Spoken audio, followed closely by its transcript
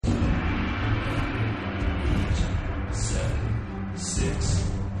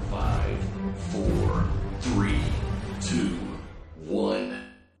4, 3, 2, 1.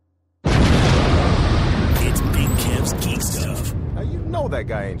 It's Big Kev's Geek Stuff. Now you know that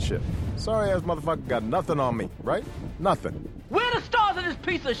guy ain't shit. Sorry ass motherfucker got nothing on me, right? Nothing. Where are the stars of this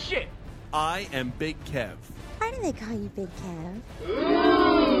piece of shit? I am Big Kev. Why do they call you Big Kev?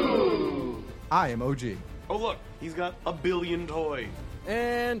 I am OG. Oh look, he's got a billion toys.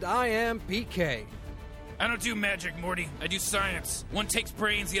 And I am PK. I don't do magic, Morty. I do science. One takes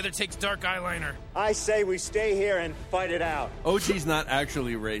brains, the other takes dark eyeliner. I say we stay here and fight it out. OG's not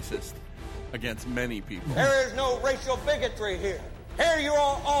actually racist against many people. There is no racial bigotry here. Here you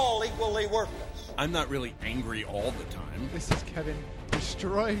are all equally worthless. I'm not really angry all the time. This is Kevin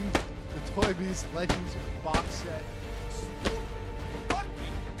destroying the Toy Biz Legends box set. Fucking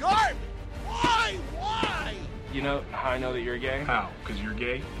garbage! Why? You know how I know that you're gay? How? Because you're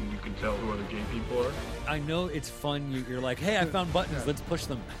gay and you can tell who other gay people are? I know it's fun. You're like, hey, I found buttons. Let's push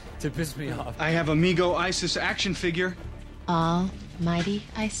them to piss me off. I have Amigo Isis action figure. Almighty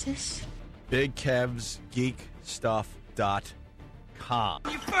Isis? Big Kev's GeekStuff.com.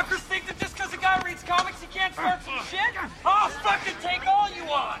 You fuckers think that just because a guy reads comics he can't start some shit? I'll fucking take all you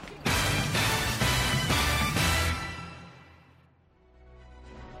want!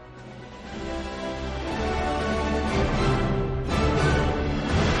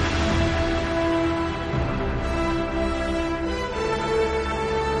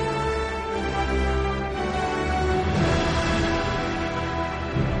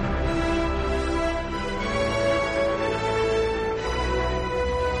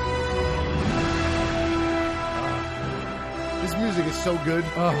 Music is so good.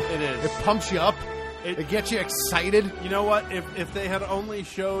 It is. It pumps you up. It gets you excited. You know what? If they had only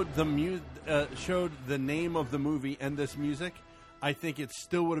showed showed the name of the movie and this music, I think it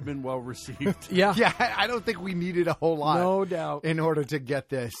still would have been well received. Yeah, I don't think we needed a whole lot. No doubt. In order to get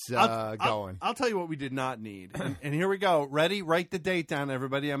this going. I'll tell you what we did not need. And here we go. Ready? Write the date down,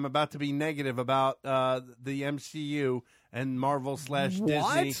 everybody. I'm about to be negative about the MCU and Marvel /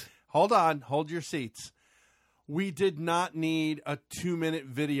 Disney. Hold on. Hold your seats. We did not need a 2-minute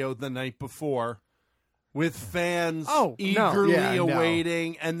video the night before with fans eagerly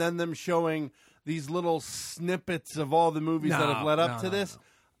awaiting and then them showing these little snippets of all the movies that have led up to this.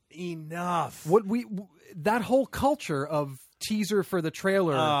 Enough. That whole culture of teaser for the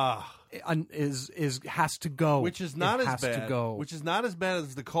trailer has to go. Which is not as bad. Which is not as bad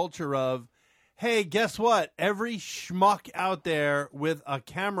as the culture of, hey, guess what? Every schmuck out there with a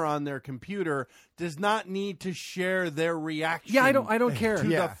camera on their computer does not need to share their reaction. Yeah, I don't care. To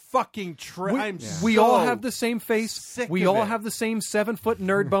the fucking we all have the same face. We all have the same 7-foot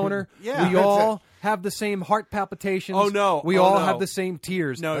nerd boner. We all have the same heart palpitations. Oh no, we all have the same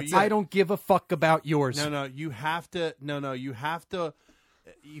tears. No, I don't give a fuck about yours. No, you have to. No, you have to.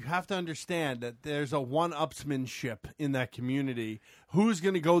 You have to understand that there's a one-upsmanship in that community. Who's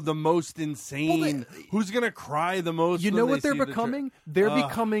going to go the most insane? Who's going to cry the most? You know what they're becoming? They're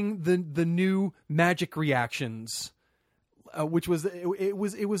becoming the new magic reactions. Which was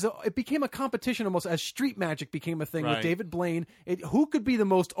it became a competition almost as street magic became a thing with David Blaine. Who could be the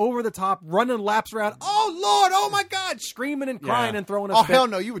most over the top, running laps around? Oh Lord! Oh my God! Screaming and crying and throwing a fit. Hell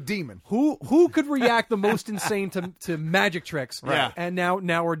no! You a demon. Who could react the most insane to magic tricks? Right. And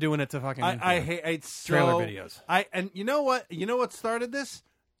now we're doing it to fucking I hate trailer videos. And you know what? You know what started this?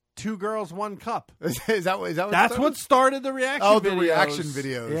 2 girls, 1 cup. Is that what That's what started the reaction videos. the reaction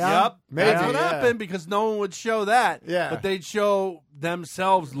videos. Yeah. Yep. Maybe, That's what happened because no one would show that. Yeah. But they'd show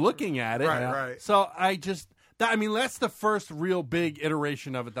themselves looking at it. Right. So that's the first real big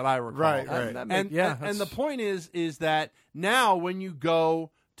iteration of it that I recall. Right. And the point is that now when you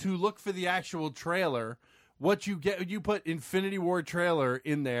go to look for the actual trailer, what you get, you put Infinity War trailer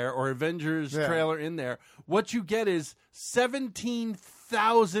in there or Avengers trailer in there, what you get is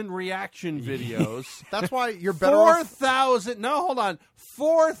 17,000 reaction videos. That's why you're better off. 4,000. No, hold on.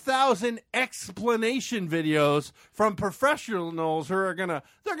 4,000 explanation videos from professionals who are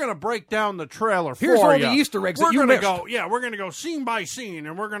they're gonna break down the trailer Here's for all you. the Easter eggs We're that you gonna missed. we're gonna go scene by scene,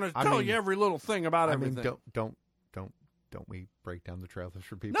 and we're gonna tell you every little thing about everything. Don't we break down the trailers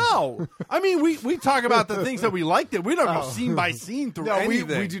for people? No, I mean we talk about the things that we liked. We don't go scene by scene through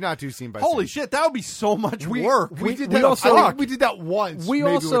anything. We do not do scene by Holy scene. shit, that would be so much work. We did that. I think we did that once. We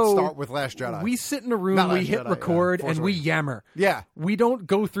maybe also with start with Last Jedi. We sit in a room, Not we Last hit Jedi, record, Force and we Awakens. yammer. Yeah. We don't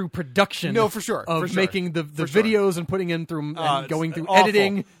go through production. No, for sure. Of making the videos and putting in through and going through awful.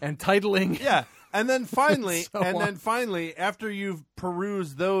 editing and titling. Yeah. And then finally, So finally, after you've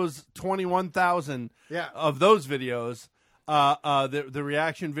perused those 21,000 Yeah. of those videos, the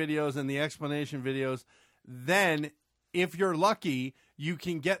reaction videos and the explanation videos, then if you're lucky, you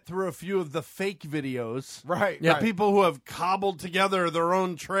can get through a few of the fake videos. Right. Yeah, right. people who have cobbled together their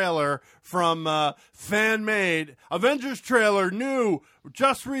own trailer from fan-made. Avengers trailer, new,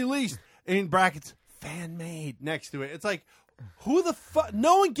 just released. In brackets, fan-made next to it. It's like, who the fuck?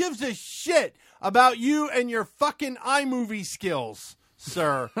 No one gives a shit about you and your fucking iMovie skills,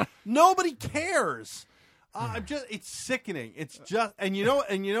 sir. Nobody cares. It's sickening. It's just, and you know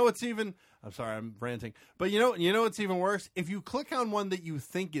what's even, I'm sorry, I'm ranting, but you know what's even worse? If you click on one that you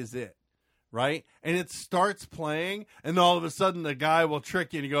think is it, right? And it starts playing, and all of a sudden the guy will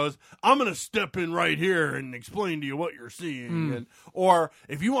trick you and he goes, I'm going to step in right here and explain to you what you're seeing. And, or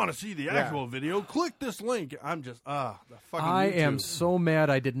if you want to see the actual video, click this link. I'm just, the fucking I YouTube. am so mad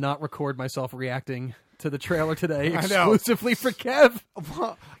I did not record myself reacting to the trailer today I know. exclusively for Kev.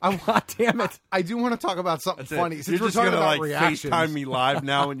 God damn it. I do want to talk about something That's it. funny. You're Since we're just talking gonna about like reactions. FaceTime me live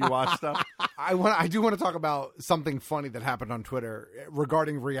now when you watch stuff. I do want to talk about something funny that happened on Twitter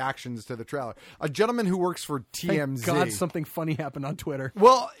regarding reactions to the trailer. A gentleman who works for TMZ. Thank God something funny happened on Twitter.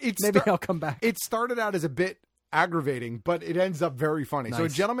 Well, maybe I'll come back. It started out as a bit aggravating, but it ends up very funny. Nice. So a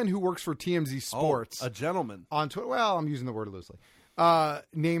gentleman who works for TMZ Sports. A gentleman. On Twitter. Well, I'm using the word loosely.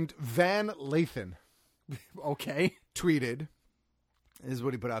 Named Van Lathan. Okay. Tweeted, is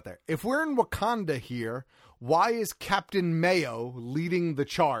what he put out there. If we're in Wakanda here, why is Captain Mayo leading the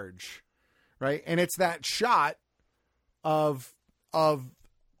charge? Right? And it's that shot of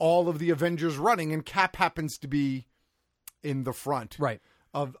all of the Avengers running, and Cap happens to be in the front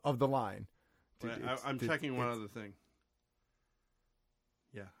of the line. Wait, I'm checking one other thing.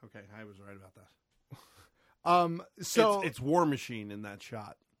 Yeah, okay. I was right about that. So it's War Machine in that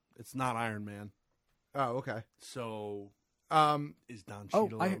shot. It's not Iron Man. Oh, okay. So, is Don Oh,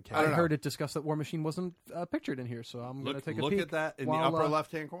 Cheadle okay? I heard it discussed that War Machine wasn't pictured in here, so I'm going to take a peek. Look at that in the upper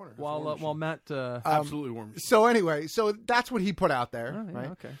left-hand corner. While Matt... Absolutely War Machine. So anyway, so that's what he put out there, Oh, yeah,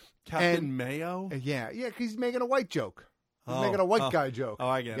 right? okay. Captain Mayo? Yeah, because he's making a white joke. He's Oh, making a white oh. guy joke. Oh,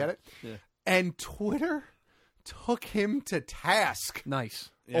 I get it. Yeah. And Twitter took him to task.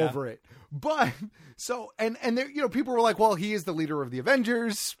 Nice. Over it. But, so, and there, people were like, well, he is the leader of the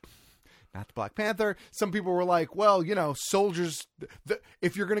Avengers, not the Black Panther. Some people were like, well, soldiers,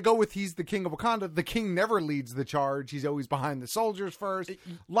 if you're going to go with he's the king of Wakanda, the king never leads the charge. He's always behind the soldiers first.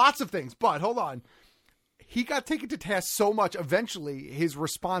 Lots of things. But hold on. He got taken to task so much. Eventually, his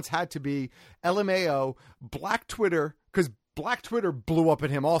response had to be LMAO, Black Twitter, because Black Twitter blew up at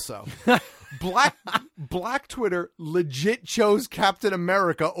him also. Black Twitter legit chose Captain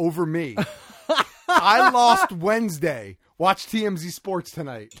America over me. I lost Wednesday. Watch TMZ Sports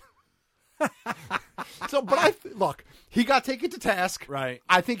tonight. So, but look, he got taken to task. Right.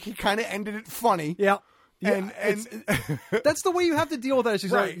 I think he kind of ended it funny. Yeah. And that's the way you have to deal with that.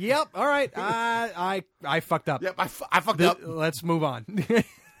 She's Right. like, "Yep, all right, I fucked up. Yep, I fucked up. Let's move on."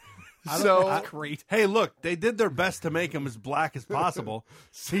 So great. Hey, look, they did their best to make him as black as possible.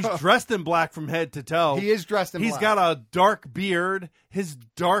 He's dressed in black from head to toe. He is dressed in He's black. got a dark beard. His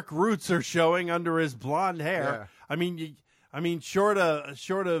dark roots are showing under his blonde hair. Yeah. I mean, short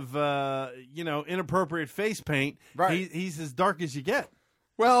of inappropriate face paint, Right. he's as dark as you get.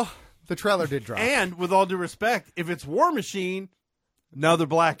 Well, the trailer did drop. And with all due respect, if it's War Machine, another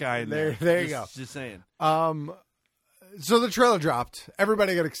black guy in there. There you go. Just saying. So the trailer dropped.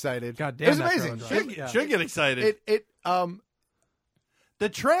 Everybody got excited. God damn, it was that amazing. trailer dropped. Should get excited. The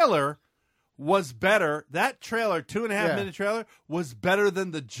trailer was better. That trailer, 2.5 minute trailer, was better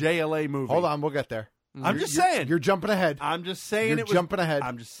than the JLA movie. Hold on, we'll get there. I'm just saying. You're jumping ahead. I'm just saying You're jumping ahead.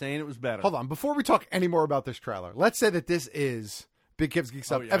 I'm just saying it was better. Hold on. Before we talk any more about this trailer, let's say that this is Big Kev's Geek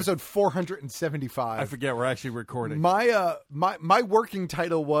Stuff, episode 475. I forget we're actually recording. My working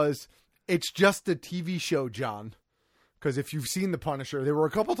title was "It's Just a TV Show, John." Because if you've seen The Punisher, there were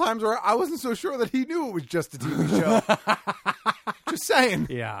a couple times where I wasn't so sure that he knew it was just a TV show. Just saying.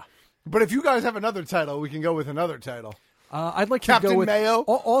 Yeah. But if you guys have another title, we can go with another title. I'd like Captain to go with Mayo.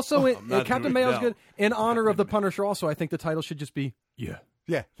 Also, not Captain doing Mayo's that. good. In honor of the Punisher, also, I think the title should just be Yeah,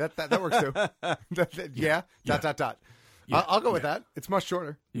 that works too. Yeah. I'll go with that. It's much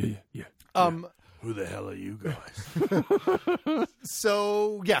shorter. Yeah. Who the hell are you guys?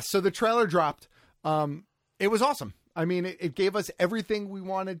 So the trailer dropped. It was awesome. I mean, it gave us everything we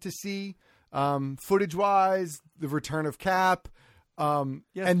wanted to see, footage wise, the return of Cap.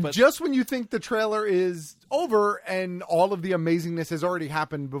 Just when you think the trailer is over and all of the amazingness has already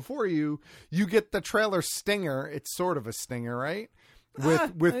happened before you, you get the trailer stinger. It's sort of a stinger, right? For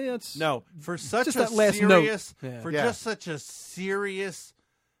such just a that last serious, note. just such a serious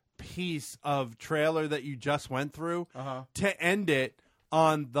piece of trailer that you just went through, to end it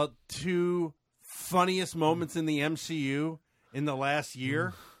on the two funniest moments in the MCU in the last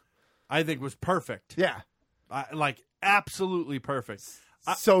year, I think was perfect. Yeah. Like, absolutely perfect.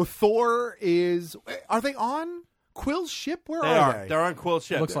 So Thor is... Are they on Quill's ship? Where They are are. they? They're on Quill's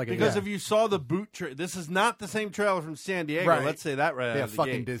ship. Looks like it, because yeah. if you saw the boot... this is not the same trailer from San Diego. Right. Let's say that right out Yeah, of the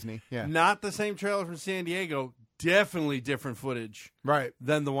fucking gate. Disney. Yeah. Not the same trailer from San Diego. Definitely different footage Right.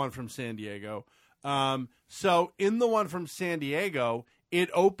 than the one from San Diego. So in the one from San Diego, it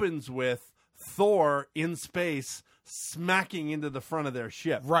opens with Thor in space smacking into the front of their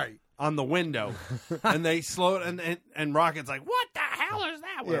ship. Right. On the window. And they slow it, and Rocket's like, what the hell is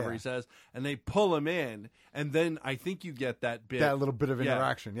that? Whatever Yeah. he says. And they pull him in, and then I think you get that bit. That little bit of Yeah.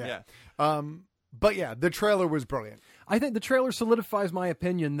 interaction, yeah. But yeah, the trailer was brilliant. I think the trailer solidifies my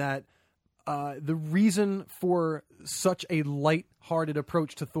opinion that the reason for such a light-hearted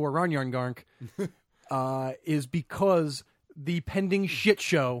approach to Thor Ragnarok is because the pending shit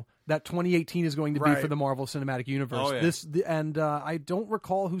show that 2018 is going to be Right. for the Marvel Cinematic Universe. Oh, yeah. I don't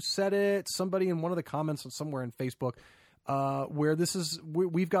recall who said it. Somebody in one of the comments somewhere in Facebook, where this is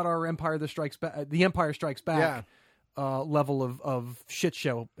we've got our the Empire Strikes Back level of shit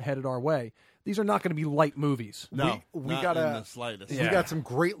show headed our way. These are not going to be light movies. No, we not got in the slightest. We got some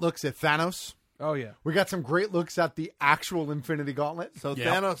great looks at Thanos. Oh yeah, We got some great looks at the actual Infinity Gauntlet. So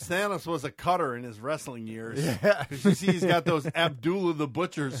Thanos was a cutter in his wrestling years. Yeah. 'Cause you see he's got those Abdullah the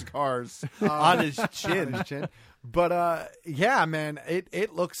Butcher scars on his chin. But yeah, man,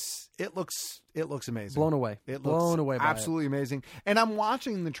 it looks amazing. blown away. It looks blown away by absolutely amazing. And I'm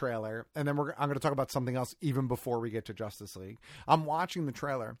watching the trailer, and then I'm going to talk about something else even before we get to Justice League. I'm watching the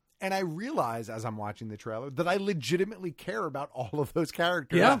trailer, and I realize as I'm watching the trailer that I legitimately care about all of those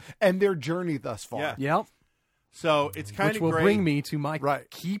characters and their journay thus far. Yeah. Yep. So it's kind Which of will great. bring me to my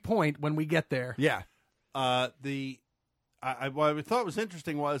key point when we get there. Yeah. What I thought was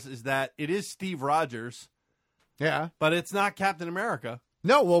interesting is that it is Steve Rogers. Yeah. But it's not Captain America.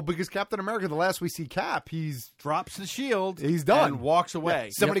 No, well, because Captain America, the last we see Cap, he's drops the shield. He's done. And walks away. Yeah.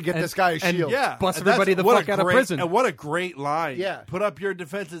 Somebody get this guy a shield. Yeah. Bust And that's- everybody the what fuck a out of great- prison. And what a great line. Yeah. Put up your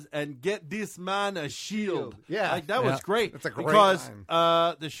defenses and get this man a shield. Yeah. Like, that was great. That's a great because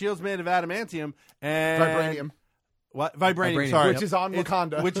line. the shield's made of adamantium and Vibranium. What? Vibranium, sorry. Which is on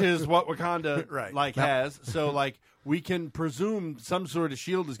Wakanda. Which is what Wakanda Right. has. So we can presume some sort of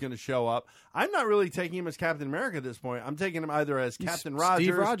shield is going to show up. I'm not really taking him as Captain America at this point. I'm taking him either as Captain Rogers,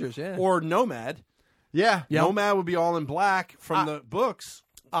 Steve Rogers, yeah. or Nomad. Yeah. Nomad would be all in black from the books.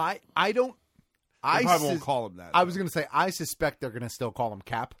 I don't. I probably won't call him that. I was going to say I suspect they're going to still call him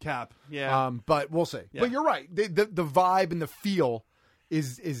Cap. Cap, yeah. But we'll see. Yeah. But you're right. The vibe and the feel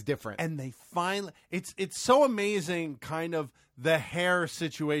is different. And they finally, it's so amazing, kind of the hair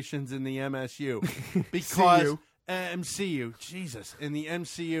situations in the MSU because MCU, Jesus, in the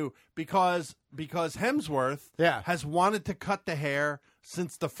MCU because Hemsworth has wanted to cut the hair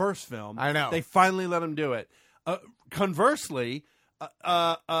since the first film. I know. They finally let him do it. Conversely,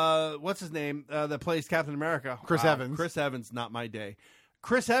 what's his name that plays Captain America? Chris Evans. Chris Evans, not my day.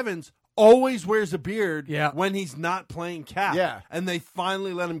 Chris Evans always wears a beard when he's not playing Cap. Yeah. And they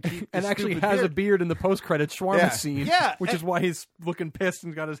finally let him keep And the actually stupid has beard. a beard in the post-credit shawarma scene. Yeah. Which is why he's looking pissed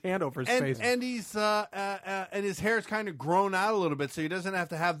and got his hand over his face. And he's and his hair's kind of grown out a little bit, so he doesn't have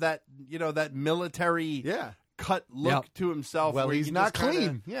to have that that military cut look to himself. Well, where he he's can not just kinda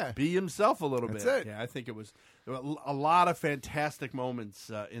clean. Yeah. be himself a little That's bit. it. Yeah, I think it was a lot of fantastic moments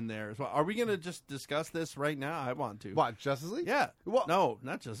in there as well. Are we going to just discuss this right now? I want to. What, Justice League? Yeah. What? No,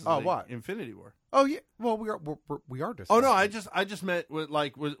 not Justice Oh, League. what? Infinity War. Oh yeah. Well, we are discussing. Oh no, I just meant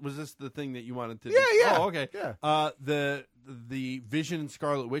was this the thing that you wanted to? Yeah. Oh, okay. Yeah. The Vision and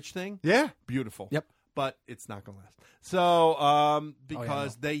Scarlet Witch thing. Yeah. Beautiful. Yep. But it's not going to last. So,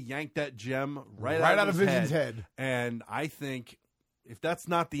 because no. they yanked that gem right out out of his Vision's head. And I think if that's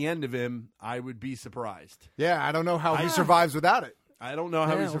not the end of him, I would be surprised. Yeah, I don't know how he survives without it. I don't know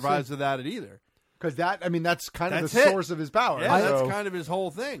how he we'll survives without it either. Because that's kind of That's the it. source of his power. Yeah, so- that's kind of his whole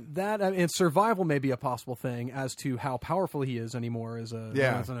thing. That and survival may be a possible thing. As to how powerful he is anymore is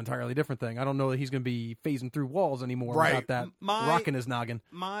that's an entirely different thing. I don't know that he's going to be phasing through walls anymore without that rock in his noggin.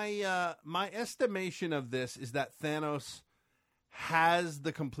 My estimation of this is that Thanos has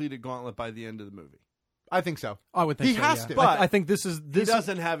the completed gauntlet by the end of the movie. I think so. I would think he so, has yeah. to. But I think this He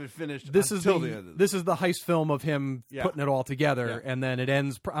doesn't have it finished This is until the the end of the this is the heist film of him Yeah. putting it all together, Yeah. and then it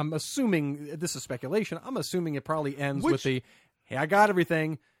ends. I'm assuming this is speculation. I'm assuming it probably ends Which- with the "Hey, I got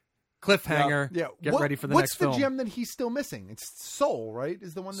everything" cliffhanger. Yeah. Get ready for the what's next the film. gem that he's still missing? It's Soul, right?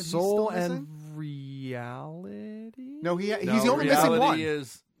 Is the one that Soul he's still and missing? reality. No, he's No, only missing one. reality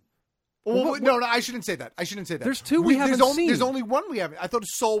is Well, no, I shouldn't say that. There's two we haven't seen. There's only one we haven't. I thought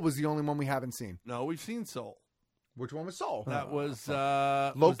Soul was the only one we haven't seen. No, we've seen Soul. Which one was Soul? That was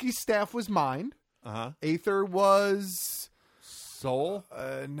Loki's staff was Mind. Aether was Soul.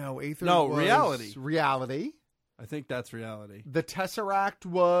 No, Aether. No, was Reality. Reality. I think that's Reality. The Tesseract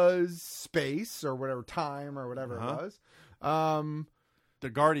was space or whatever, time or whatever it was. The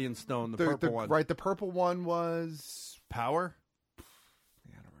Guardian Stone, the purple one. Right, the purple one was Power.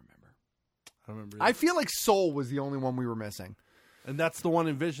 Yeah, I don't remember. I don't remember. I feel like Soul was the only one we were missing. And that's the one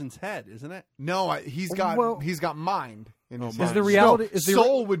in Vision's head, isn't it? No, he's got Mind in his head. Is the reality? No,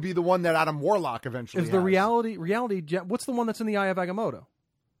 Soul would be the one that Adam Warlock eventually Is the has. reality? What's the one that's in the Eye of Agamotto?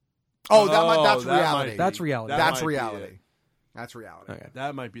 Oh, that's reality. That's reality. That's reality. That's reality. Okay.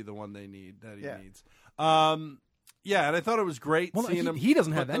 That might be the one they need. That he needs. Yeah, and I thought it was great seeing him. He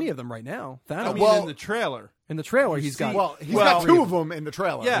doesn't have any of them right now. I mean, in the trailer. In the trailer, he's got. Well, he's got two of them in the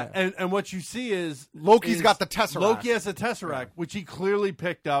trailer. Yeah, and what you see is Loki's got the Tesseract. Loki has a Tesseract, which he clearly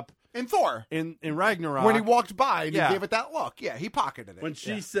picked up in Thor in Ragnarok when he walked by and he gave it that look. Yeah, he pocketed it. When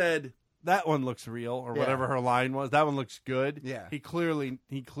she said that one looks real or whatever her line was, that one looks good. Yeah, he clearly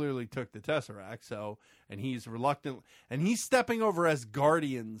took the Tesseract. So and he's reluctant and he's stepping over as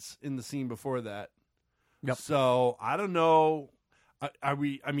Guardians in the scene before that. Yep. So I don't know. Are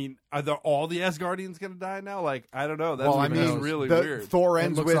there all the Asgardians going to die now? Like I don't know. That's really weird. Thor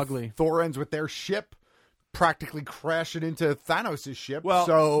ends ugly. Thor ends with their ship practically crashing into Thanos' ship. Well,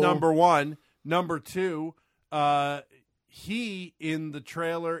 so number one, number two, he in the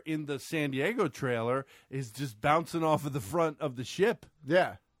trailer, in the San Diego trailer, is just bouncing off of the front of the ship.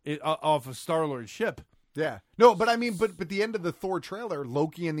 Yeah, off of Star-Lord's ship. Yeah, no, but I mean, but the end of the Thor trailer,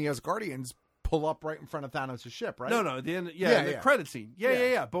 Loki and the Asgardians pull up right in front of Thanos' ship, right? No, at the end, the credit scene.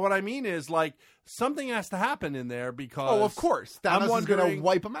 Yeah. But what I mean is, like, something has to happen in there because... Oh, of course. Thanos is going to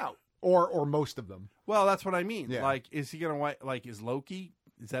wipe them out, or most of them. Well, that's what I mean. Yeah. Like, is he going to wipe... Like, is Loki...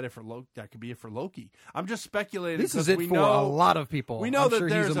 Is that it for Loki? That could be it for Loki. I'm just speculating. This is it for a lot of people. We know I'm that sure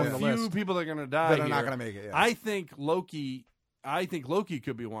there's he's a among the few list. people that are going to die that are not here. going to make it. Yeah. I think Loki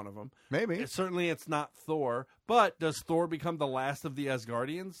could be one of them. Maybe. Certainly it's not Thor. But does Thor become the last of the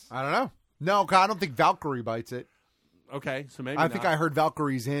Asgardians? I don't know. No, I don't think Valkyrie bites it. Okay, so maybe I think I heard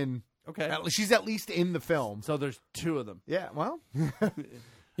Valkyrie's in. Okay. She's at least in the film. So there's two of them. Yeah, well.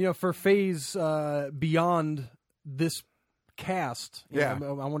 For phase beyond this cast, I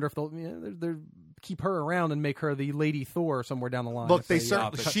wonder if they'll keep her around and make her the Lady Thor somewhere down the line. Look,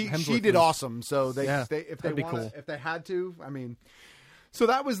 she did awesome. So if they had to, I mean, so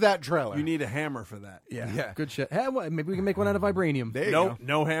that was that trailer. You need a hammer for that. Yeah. Good shit. Hey, maybe we can make one out of vibranium. There you go.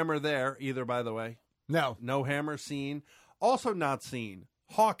 No hammer there either. By the way, no hammer seen. Also not seen.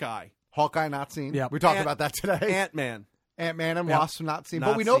 Hawkeye not seen. Yeah, we talked about that today. Ant-Man and Wasp not seen,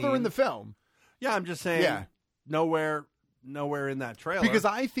 but we know they're in the film. Yeah, I'm just saying. Yeah. Nowhere in that trailer. Because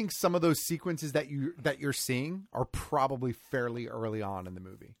I think some of those sequences that you're seeing are probably fairly early on in the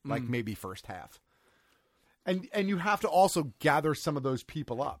movie, like maybe first half. And you have to also gather some of those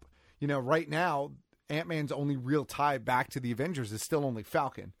people up. Right now, Ant-Man's only real tie back to the Avengers is still only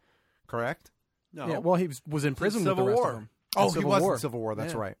Falcon, correct? No. Yeah, well, he was in prison with the rest of them. Oh, he was in Civil War.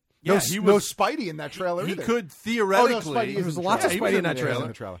 That's right. Yeah, no Spidey in that trailer He either. could theoretically... There's lots of Spidey in that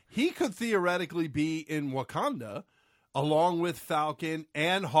trailer. He could theoretically be in Wakanda along with Falcon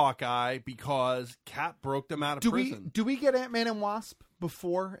and Hawkeye because Cap broke them out of prison. Do we get Ant-Man and Wasp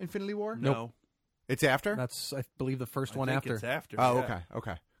before Infinity War? No. It's after? That's, I believe, the first one after. It's after. Oh,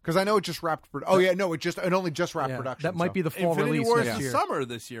 okay. Because I know it just wrapped... it only just wrapped production. That might be the fall Infinity release War next is year. summer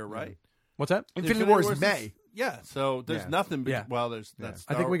this year, right? What's that? Infinity War is May. Yeah, so there's nothing. Well, there's. That's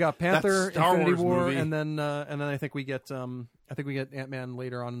I think we got Panther, Infinity War, movie. and then I think we get Ant-Man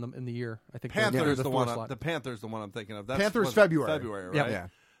later on in the year. I think Panther's the one. The Panther's the one I'm thinking of. Panther's February. February, right? Yeah.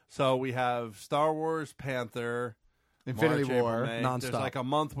 So we have Star Wars, Panther, Infinity March, War, April, May. nonstop. There's like a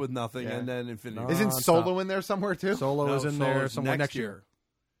month with nothing, and then Infinity War. Isn't Solo in there somewhere too? Solo is in there somewhere next year.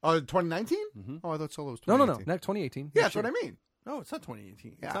 Oh, 2019? Mm-hmm. Oh, I thought Solo was 2018. No, 2018. Yeah, that's what I mean. No, it's not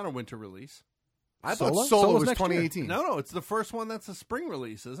 2018. Yeah. It's not a winter release. I thought Solo was 2018. No, it's the first one that's a spring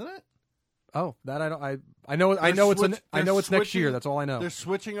release, isn't it? Oh, that I don't. I know it's next year. That's all I know. They're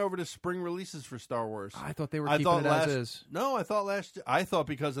switching over to spring releases for Star Wars. I thought they were keeping it as is. No, I thought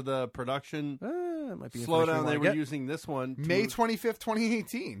because of the production it might be slowdown, they were using this one. May 25th,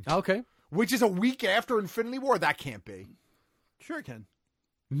 2018. Okay, which is a week after Infinity War. That can't be. Sure, it can.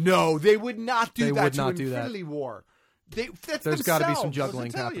 No, they would not do that to do Infinity War. There's got to be some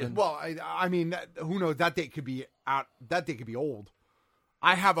juggling happening. Well, I mean, who knows? That date could be out. That date could be old.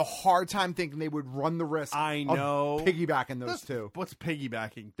 I have a hard time thinking they would run the risk. I know. Of piggybacking those two. What's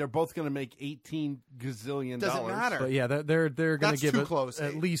piggybacking? They're both going to make $18 gazillion. Doesn't matter. But yeah, they're going to give too close.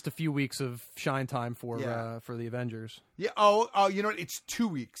 at least a few weeks of shine time for the Avengers. Yeah. Oh, you know what? It's 2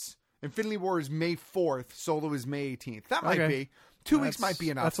 weeks. Infinity War is May 4th. Solo is May 18th. That might be 2 weeks. Might be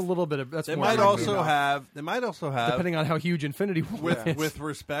enough. That's a little bit of. That's They more might than also enough. have. They might also have. Depending on how huge Infinity War is. With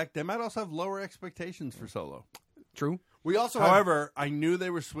respect, they might also have lower expectations for Solo. True. We also, however, I knew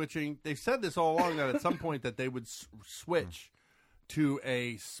they were switching. They said this all along that at some point that they would switch to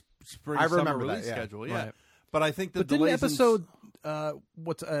a spring summer release schedule. Yeah, Right. but I think the But didn't delays episode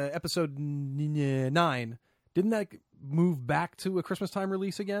episode 9? Didn't that move back to a Christmas time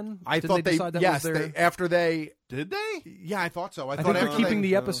release again? I Didn't thought they decide that was their... after they did they? Yeah, I thought so. I thought think they're after keeping they,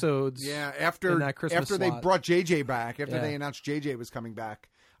 the episodes. Yeah, in after that Christmas they slot. brought JJ back, after Yeah. they announced JJ was coming back,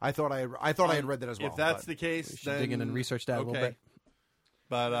 I thought I had read that as well. If that's but- the case, We should then dig in and research that a little bit.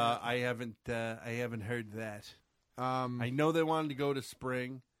 But I haven't heard that. I know they wanted to go to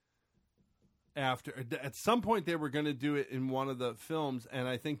spring. After at some point they were going to do it in one of the films, and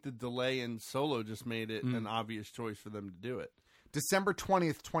I think the delay in Solo just made it an obvious choice for them to do it. December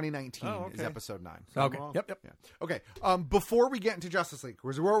 20th, 2019 is okay. episode 9. Okay. Yep. Yeah. Okay. Before we get into Justice League,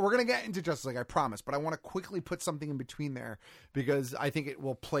 we're going to get into Justice League, I promise, but I want to quickly put something in between there because I think it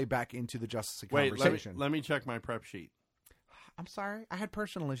will play back into the Justice League Wait, conversation. let me check my prep sheet. I'm sorry. I had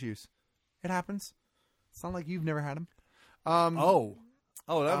personal issues. It happens. It's not like you've never had them.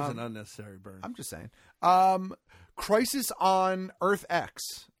 That was an unnecessary burn. I'm just saying. Crisis on Earth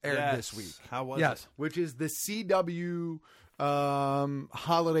X aired this week. How was Yes. it? Which is the CW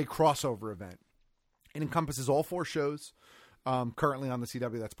holiday crossover event. It encompasses all 4 shows currently on the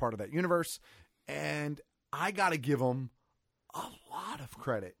CW that's part of that universe. And I got to give them a lot of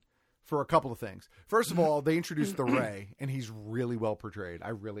credit for a couple of things. First of all, they introduced the Ray, and he's really well portrayed. I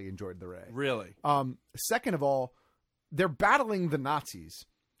really enjoyed the Ray. Really? Second of all, they're battling the Nazis,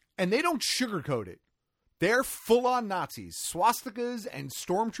 and they don't sugarcoat it. They're full-on Nazis, swastikas and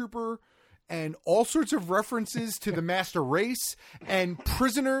stormtrooper, and all sorts of references to the master race, and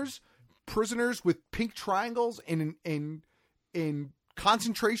prisoners with pink triangles in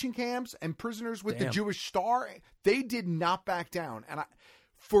concentration camps, and prisoners with the Jewish star. They did not back down, and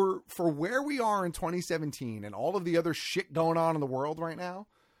for where we are in 2017 and all of the other shit going on in the world right now.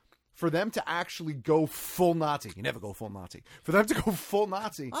 For them to actually go full Nazi, you never go full Nazi. For them to go full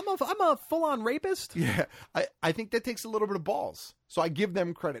Nazi, I'm a full on rapist. yeah, I think that takes a little bit of balls. So I give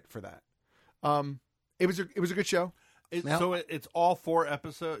them credit for that. It was a good show. So it's all 4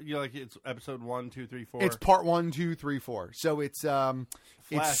 episodes. It's episode 1, 2, 3, 4. It's part 1, 2, 3, 4. So it's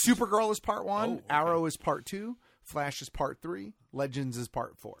Supergirl is part 1, Arrow is part 2, Flash is part 3, Legends is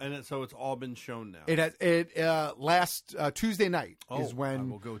part 4. And so it's all been shown now. It last Tuesday night is when I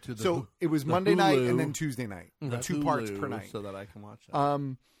will go to the so it was Monday night and then Tuesday night, 2 parts per night, so that I can watch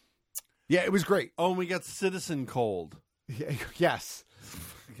that. Yeah, it was great. Oh, and we got Citizen Cold. Yeah, yes.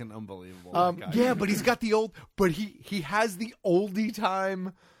 Fucking unbelievable. Yeah, but he's got the old. But he has the oldie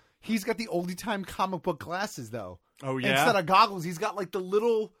time. He's got the oldie time comic book glasses though. Oh yeah. Instead of goggles, he's got like the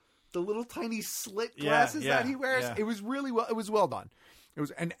little tiny slit glasses that he wears. Yeah. It was really well. It was well done. It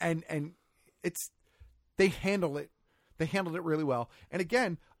was and it's they handled it. They handled it really well. And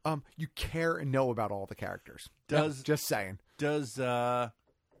again, you care and know about all the characters. Just saying. Does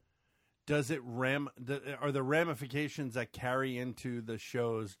it are there ramifications that carry into the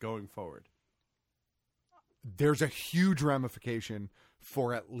shows going forward? There's a huge ramification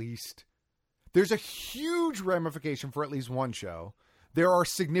for at least. There's a huge ramification for at least one show. There are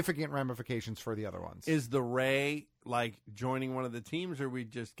significant ramifications for the other ones. Is the Ray like joining one of the teams, or we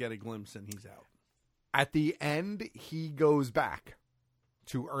just get a glimpse and he's out? At the end, he goes back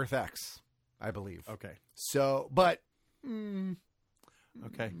to Earth X, I believe. Okay. So, but.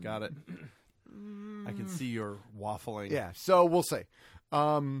 Okay, got it. I can see your waffling. Yeah, so we'll see.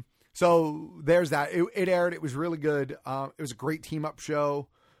 So there's that. It aired. It was really good. It was a great team up show.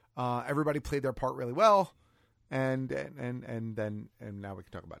 Everybody played their part really well. And now we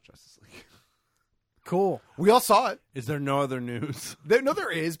can talk about Justice League. Cool. We all saw it. Is there no other news?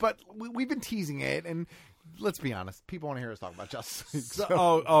 There is, but we've been teasing it, and let's be honest, people want to hear us talk about Justice League.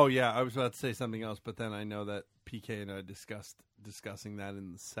 So. Oh yeah, I was about to say something else, but then I know that PK and I discussing that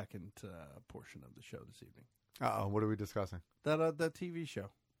in the second portion of the show this evening. Uh-oh, what are we discussing? That TV show.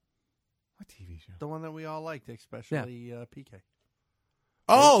 What TV show? The one that we all liked, especially PK.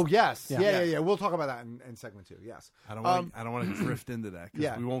 Oh yes, Yeah. yeah. We'll talk about that in segment 2. Yes, I don't want to drift into that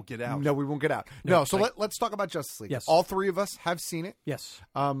because we won't get out. No, we won't get out. No, so let's talk about Justice League. Yes. All three of us have seen it. Yes.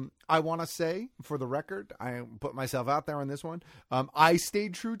 I want to say, for the record, I put myself out there on this one. I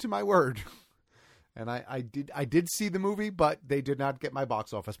stayed true to my word, and I did see the movie, but they did not get my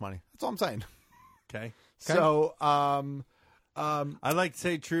box office money. That's all I'm saying. Okay. So, I like to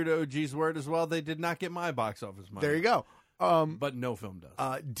say true to OG's word as well. They did not get my box office money. there you go. But no film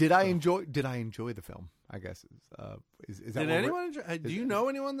does. Did I enjoy the film? I guess is that Did what anyone enjoy? Do you know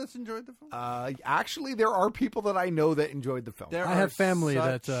anyone that's enjoyed the film? actually, there are people that I know that enjoyed the film. I have family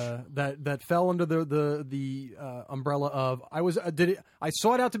that fell under the umbrella of I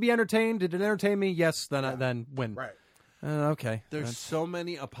sought out to be entertained. Did it entertain me? Yes. Then win. Right. Okay. There's so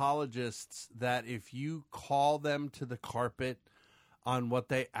many apologists that if you call them to the carpet on what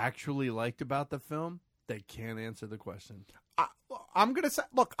they actually liked about the film, they can't answer the question. I'm going to say,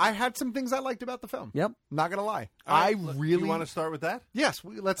 look, I had some things I liked about the film. Yep. Not going to lie. Right, I really You want to start with that? Yes,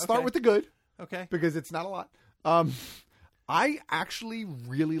 let's start with the good. Okay. Because it's not a lot. I actually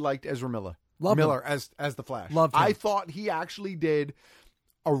really liked Ezra Miller. Loved Miller him. as the Flash. Loved him. I thought he actually did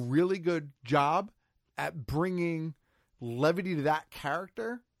a really good job at bringing levity to that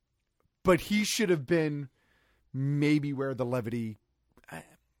character, but he should have been maybe where the levity...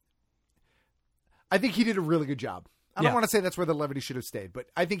 I think he did a really good job. I don't want to say that's where the levity should have stayed, but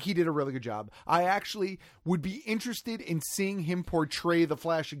I think he did a really good job. I actually would be interested in seeing him portray the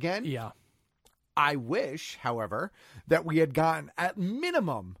Flash again. Yeah. I wish, however, that we had gotten, at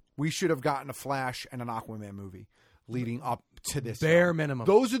minimum, we should have gotten a Flash and an Aquaman movie leading up to this. Bare minimum.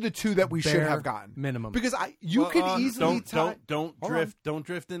 Those are the two that we should Bare have gotten. minimum. Because you could easily don't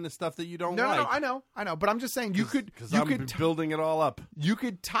drift into stuff that you don't No, like. no, I know. But I'm just saying you could because I'm building it all up. You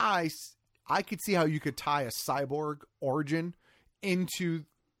could tie. I could see how you could tie a cyborg origin into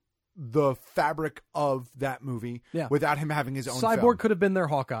the fabric of that movie without him having his own Cyborg film. could have been their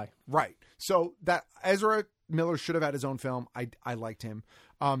Hawkeye. Right. So that Ezra Miller should have had his own film. I liked him.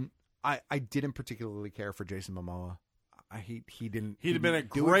 I didn't particularly care for Jason Momoa. He didn't. He'd have been a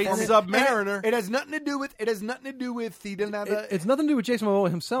do it great for me. Submariner. It has nothing to do with. It has nothing to do with. He didn't have. It's nothing to do with Jason Momoa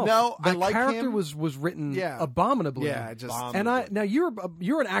himself. No, the I like character him. was written abominably. Yeah, just and now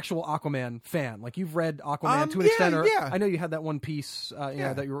you're an actual Aquaman fan. Like you've read Aquaman to an extent. Or I know you had that one piece.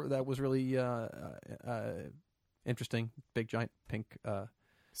 That was really interesting. Big giant pink.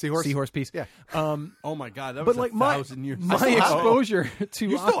 Seahorse piece. Yeah. Oh my God, that was like 1,000 years. My exposure to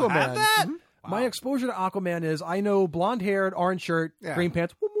you still Aquaman. have that? Mhm. My exposure to Aquaman is I know blonde haired, orange shirt, green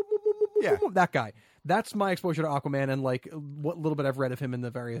pants. That guy. That's my exposure to Aquaman and like what little bit I've read of him in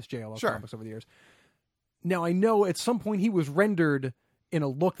the various JLO comics over the years. Now I know at some point he was rendered in a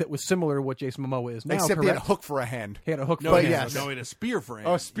look that was similar to what Jason Momoa is now. Except he had a hook for a hand. He had a hook No, for a he hand. had a spear for a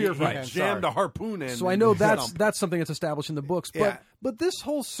hand. Oh, a spear for a hand. Jammed a harpoon in. So I know that's something that's established in the books. Yeah. But this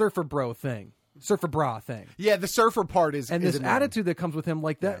whole surfer bro thing, surfer bra thing. Yeah, the surfer part is and is this annoying. attitude that comes with him,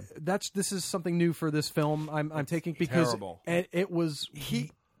 like that. This is something new for this film. I'm taking because terrible. it was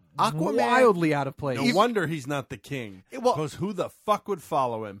Aquaman wildly out of place. No wonder he's not the king. Because who the fuck would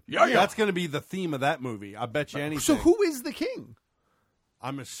follow him? Yeah. That's going to be the theme of that movie. I bet you anything. So who is the king?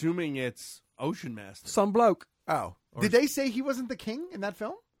 I'm assuming it's Ocean Master. Some bloke. Oh, did they say he wasn't the king in that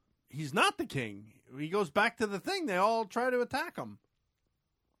film? He's not the king. He goes back to the thing. They all try to attack him.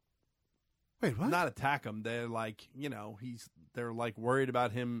 Wait, what? Not attack him. They're like, they're like worried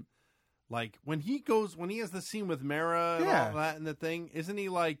about him. Like when he has the scene with Mara and all that and the thing, isn't he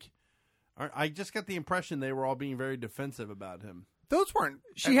like? I just got the impression they were all being very defensive about him. Those weren't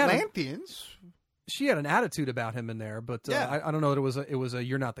She had Atlanteans. She had an attitude about him in there, but I don't know that it was a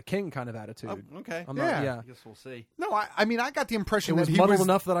you're not the king kind of attitude. Oh, okay. I'm not, I guess we'll see. No, I mean I got the impression It was that he muddled was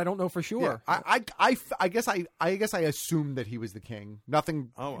enough that I don't know for sure. Yeah, I guess I assumed that he was the king. Nothing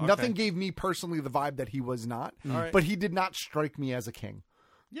gave me personally the vibe that he was not. All right. But he did not strike me as a king.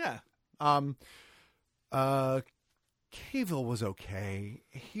 Yeah. Cavill was okay.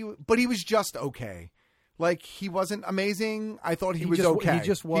 But he was just okay. Like he wasn't amazing. I thought he was okay. He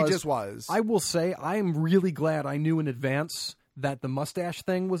just was. He just was. I will say I am really glad I knew in advance that the mustache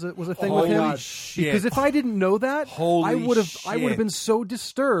thing was a thing Holy with him. shit. Because if I didn't know that, I would have been so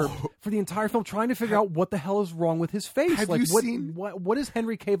disturbed for the entire film trying to figure out what the hell is wrong with his face. Have like you what, seen- what is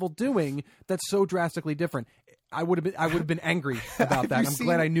Henry Cavill doing that's so drastically different? I would have been angry about that. I'm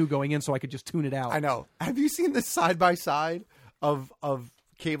glad I knew going in so I could just tune it out. I know. Have you seen the side by side of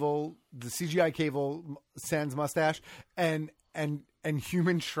Cable, the CGI Cable sans mustache, and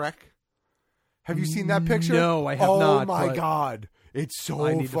human Shrek? Have you seen that picture? No, I have oh not. my but God, it's so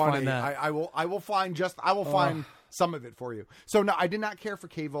I need to funny. find that. I will find. some of it for you. So no, I did not care for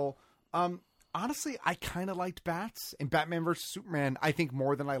Cable. Honestly, I kind of liked Bats in Batman vs Superman. I think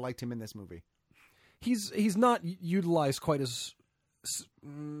more than I liked him in this movie. He's not utilized quite the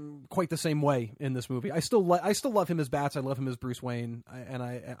same way in this movie. I still love him as Bats. I love him as Bruce Wayne,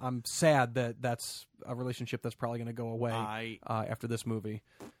 I'm sad that that's a relationship that's probably going to go away after this movie.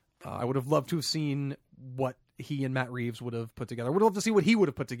 I would have loved to have seen what he and Matt Reeves would have put together. I would have loved to see what he would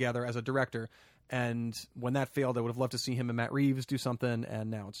have put together as a director. And when that failed, I would have loved to see him and Matt Reeves do something.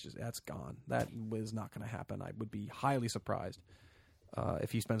 And now that's gone. That was not going to happen. I would be highly surprised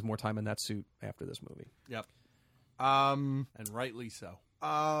if he spends more time in that suit after this movie. Yep. And rightly so.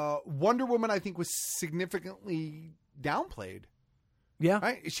 Wonder Woman, I think, was significantly downplayed. Yeah.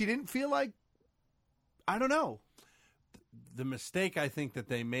 Right? She didn't feel like, I don't know. The mistake I think that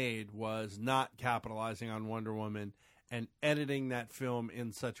they made was not capitalizing on Wonder Woman and editing that film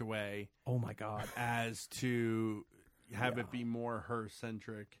in such a way. Oh my God. As to have it be more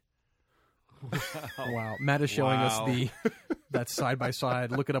her-centric. Wow. Matt is showing us that side by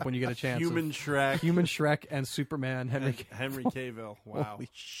side. Look it up when you get a chance. Human Shrek and Superman. Henry Cavill. Wow. Holy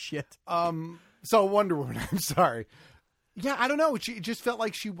shit. So Wonder Woman, I'm sorry. Yeah, I don't know. She just felt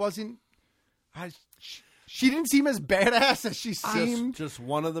like she wasn't. She didn't seem as badass as she seemed. Just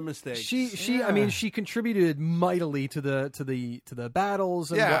one of the mistakes. I mean, she contributed mightily to the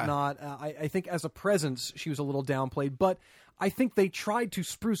battles and whatnot. I think as a presence, she was a little downplayed, but I think they tried to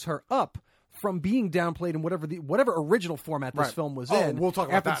spruce her up from being downplayed in whatever original format this film was in. We'll talk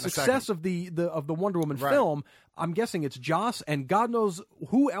about after that in the a success second. of the Wonder Woman film. I'm guessing it's Joss and God knows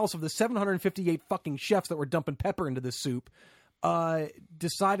who else of the 758 fucking chefs that were dumping pepper into this soup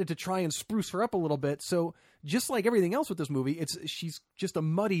decided to try and spruce her up a little bit. So just like everything else with this movie, she's just a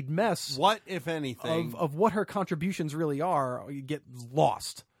muddied mess. What, if anything, of what her contributions really are? You get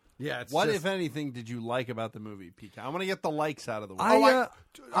lost. Yeah. What, if anything, did you like about the movie, PK? I want to get the likes out of the way. I'm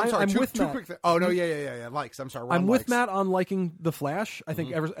sorry. I'm two with Matt. quick things. Oh no, yeah. Likes. I'm sorry. I'm with Matt on liking The Flash. I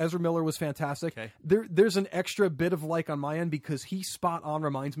think Ezra Miller was fantastic. Okay. There's an extra bit of like on my end because he spot on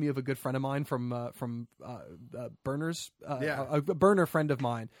reminds me of a good friend of mine from Burners. A burner friend of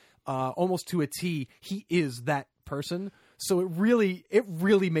mine. Almost to a T. He is that person. So it really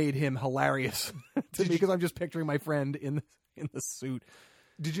made him hilarious to me because I'm just picturing my friend in the suit.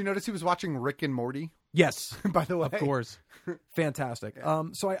 Did you notice he was watching Rick and Morty? Yes, by the way, of course, fantastic.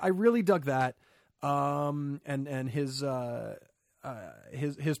 So I really dug that, and his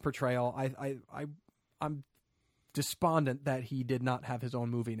portrayal. I'm despondent that he did not have his own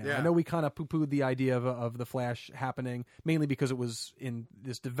movie now. Yeah. I know we kind of poo-pooed the idea of the Flash happening mainly because it was in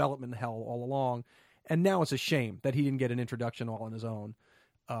this development hell all along, and now it's a shame that he didn't get an introduction all on his own.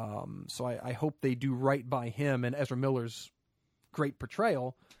 So I hope they do right by him and Ezra Miller's great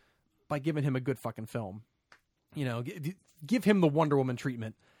portrayal by giving him a good fucking film. You know, give him the Wonder Woman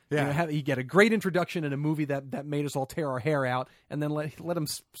treatment. Yeah. You know, he get a great introduction in a movie that made us all tear our hair out, and then let him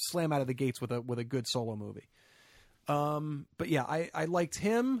slam out of the gates with a good solo movie. But yeah, I liked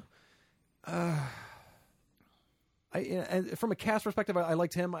him. And from a cast perspective, I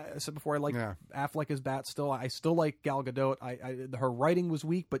liked him. I said before, I liked Affleck as Bat. Still, I still like Gal Gadot. Her writing was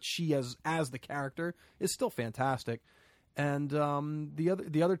weak, but she as the character is still fantastic. And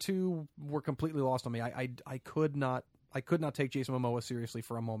the other two were completely lost on me. I could not take Jason Momoa seriously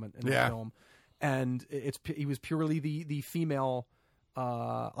for a moment in the film, and he was purely the female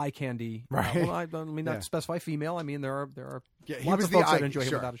eye candy. Right. Well, I mean not specify female. I mean there are he lots was of the folks that eye- enjoy him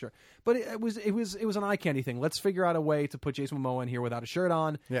sure. without a shirt. But it was an eye candy thing. Let's figure out a way to put Jason Momoa in here without a shirt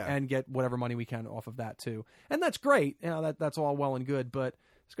on and get whatever money we can off of that too. And that's great. You know, that's all well and good, but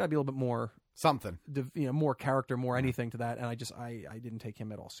there's got to be a little bit more something. More character, more anything to that. And I didn't take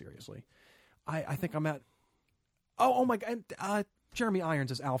him at all seriously. I think I'm at oh my god, Jeremy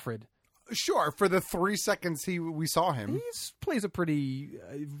Irons as Alfred. Sure, for the 3 seconds we saw him, he plays a pretty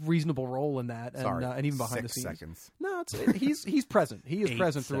reasonable role in that, and even behind the 6 scenes. seconds. No, he's present. He is 8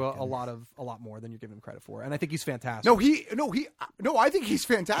 present through seconds. a lot more than you're giving him credit for, and I think he's fantastic. No, I think he's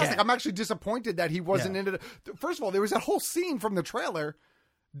fantastic. Yeah. I'm actually disappointed that he wasn't in it. First of all, there was that whole scene from the trailer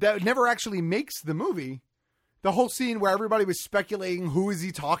that never actually makes the movie. The whole scene where everybody was speculating who is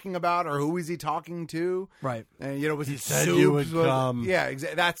he talking about or who is he talking to, right? And was He it said Soups? you would come. Yeah,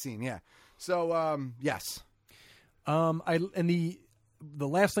 exactly. That scene. Yeah. So yes. The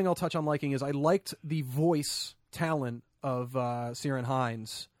last thing I'll touch on liking is I liked the voice talent of Ciarán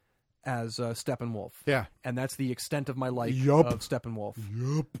Hinds as Steppenwolf. Yeah. And that's the extent of my like Yup. of Steppenwolf.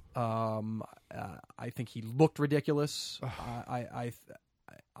 Yup. I think he looked ridiculous. There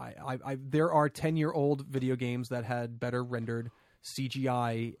are 10-year-old video games that had better rendered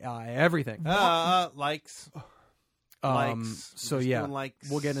CGI, everything. Likes. Likes. So Just yeah, doing likes.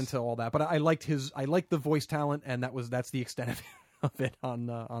 we'll get into all that. But I liked the voice talent, and that's the extent of it on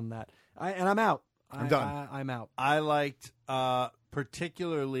that. I'm out. I'm done. I'm out. I liked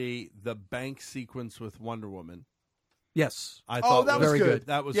particularly the bank sequence with Wonder Woman. Yes, I thought that was very good.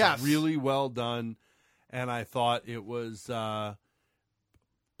 That was Yes. really well done, and I thought it was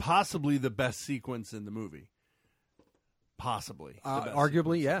possibly the best sequence in the movie. Possibly, the best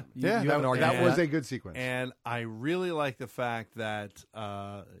arguably, sequence. yeah. You haven't argued that with was a good sequence. And I really like the fact that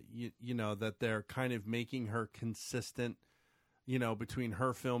that they're kind of making her consistent, between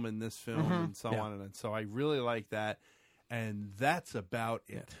her film and this film and so on. And so I really like that. And that's about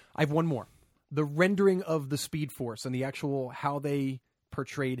it. I have one more. The rendering of the Speed Force and the actual how they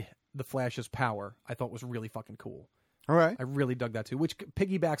portrayed the Flash's power, I thought was really fucking cool. All right. I really dug that too, which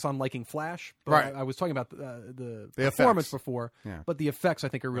piggybacks on liking Flash. But Right. I was talking about the effects. performance before, Yeah. but the effects I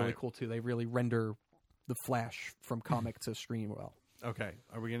think are really Right. cool too. They really render the Flash from comic to screen well. Okay.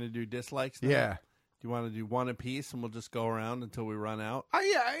 Are we going to do dislikes now? Yeah. Do you want to do one apiece and we'll just go around until we run out?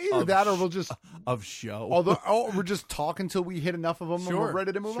 Either Of that or we'll just of show. we're just talking until we hit enough of them and we're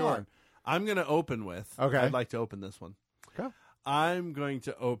ready to move on. I'm going to open with. Okay. I'd like to open this one. Okay. I'm going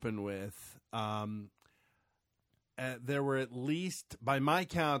to open with. There were at least, by my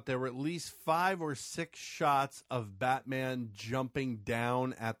count, 5 or 6 shots of Batman jumping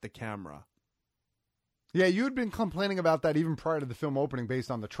down at the camera. Yeah, you had been complaining about that even prior to the film opening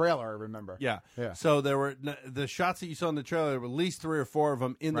based on the trailer, I remember. Yeah. Yeah. So there were the shots that you saw in the trailer, there were at least 3 or 4 of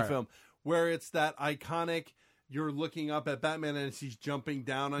them in the Right. film, where it's that iconic, you're looking up at Batman and he's jumping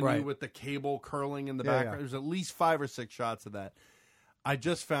down on you Right. with the cable curling in the Yeah, background. yeah. There's at least 5 or 6 shots of that. I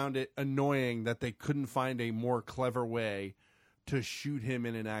just found it annoying that they couldn't find a more clever way to shoot him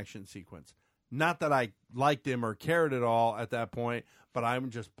in an action sequence. Not that I liked him or cared at all at that point, but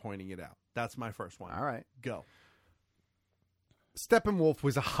I'm just pointing it out. That's my first one. All right. Go. Steppenwolf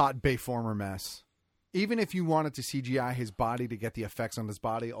was a hot Bayformer mess. Even if you wanted to CGI his body to get the effects on his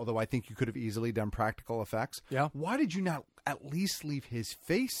body, although I think you could have easily done practical effects. Yeah. Why did you not at least leave his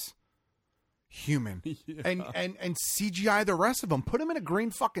face human and CGI the rest of him? Put him in a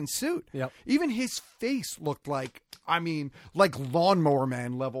green fucking suit. Yep. Even his face looked like Lawnmower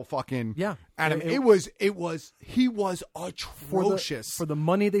Man level fucking. Yeah. And he was atrocious. For the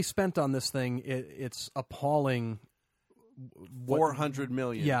money they spent on this thing, it's appalling. $400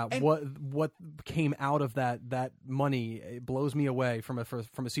 million. Yeah, what came out of that money, it blows me away from a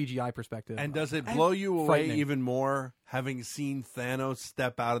CGI perspective. And does it blow you away frightening. even more having seen Thanos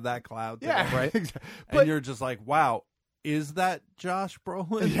step out of that cloud? Yeah, today? right. Exactly. And you're just like, wow, is that Josh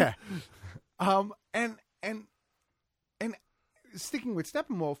Brolin? Yeah. And sticking with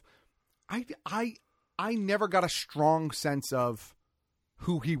Steppenwolf, I never got a strong sense of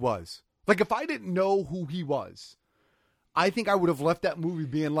who he was. Like, if I didn't know who he was, I think I would have left that movie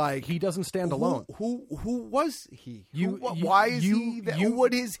being like, he doesn't stand alone. Who was he?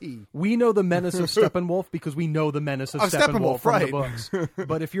 What is he? We know the menace of Steppenwolf because we know the menace of Steppenwolf from right. the books.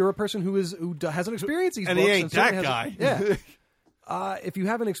 But if you're a person who hasn't experienced these And books, he ain't that certainly guy. Yeah. If you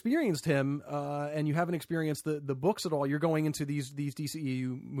haven't experienced him and you haven't experienced the books at all, you're going into these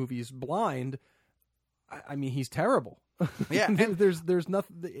DCEU movies blind. I mean, he's terrible. Yeah, there's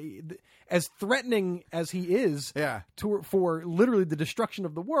nothing as threatening as he is. Yeah. For literally the destruction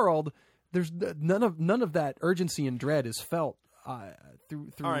of the world. There's none of that urgency and dread is felt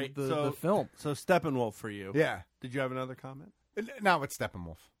through All right, the film. So Steppenwolf for you. Yeah. Did you have another comment? Now it's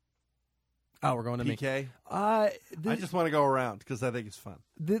Steppenwolf. Oh, we're going to PK? I just want to go around because I think it's fun.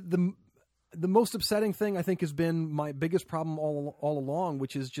 The most upsetting thing I think has been my biggest problem all along,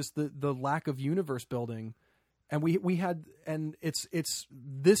 which is just the lack of universe building. And we had, and it's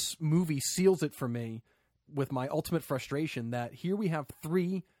this movie seals it for me with my ultimate frustration that here we have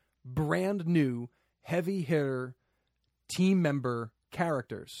 3 brand new heavy hitter team member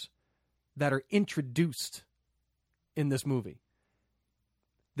characters that are introduced in this movie.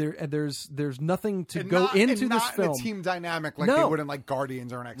 There's nothing to go into this film. Not a team dynamic like they would in like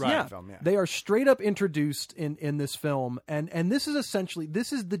Guardians or an X-Men film. Yeah. They are straight up introduced in this film, and this is essentially the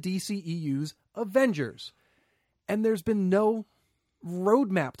DCEU's Avengers. And there's been no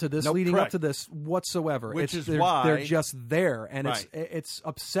roadmap to this leading up to this whatsoever. Which is why they're just there, and Right. it's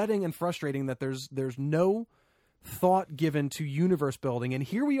upsetting and frustrating that there's no thought given to universe building. And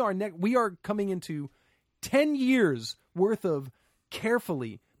here we are we are coming into 10 years worth of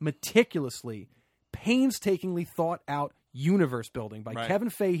carefully, meticulously, painstakingly thought out universe building by Kevin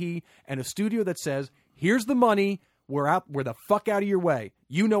Feige and a studio that says, "Here's the money. We're the fuck out of your way.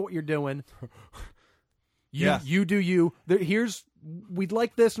 You know what you're doing." You do you. We'd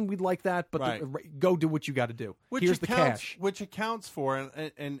like this and we'd like that, but go do what you got to do. Here's the cash. Which accounts for,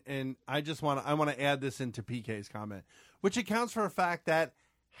 and I want to add this into PK's comment, which accounts for the fact that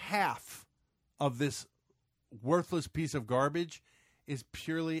half of this worthless piece of garbage is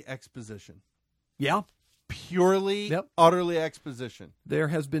purely exposition. Yeah. Purely, utterly exposition. There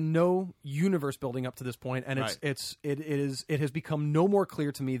has been no universe building up to this point, and it has become no more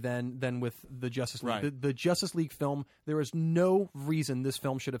clear to me than with the Justice League. Right. The Justice League film, there is no reason this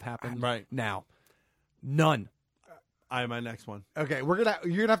film should have happened now. None. I have my next one. Okay, you're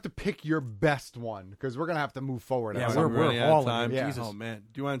gonna have to pick your best one because we're gonna have to move forward. Yeah, we're all time. Yeah. Oh man,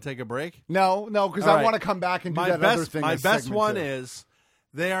 do you want to take a break? No, because I want to come back and do that other thing. My as best segment one 2. is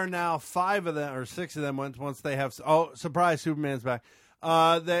they are now 5 of them or 6 of them once they have. Oh, surprise! Superman's back.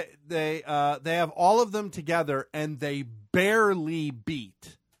 They have all of them together and they barely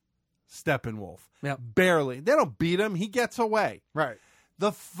beat Steppenwolf. Yep. Barely. They don't beat him. He gets away. Right.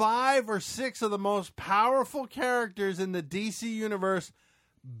 The 5 or 6 of the most powerful characters in the DC universe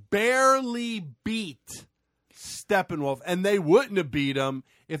barely beat Steppenwolf, and they wouldn't have beat him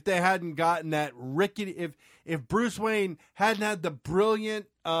if they hadn't gotten that rickety. If Bruce Wayne hadn't had the brilliant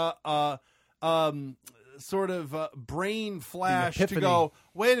sort of brain flash to go,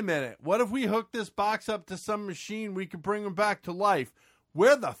 wait a minute, what if we hook this box up to some machine? We could bring him back to life.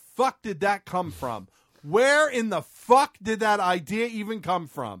 Where the fuck did that come from? Where in the fuck did that idea even come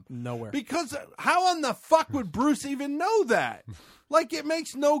from? Nowhere. Because how in the fuck would Bruce even know that? Like, it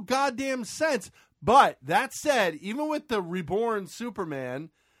makes no goddamn sense. But that said, even with the reborn Superman,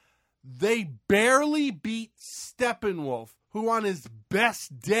 they barely beat Steppenwolf, who on his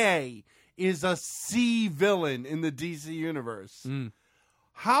best day is a C villain in the DC universe.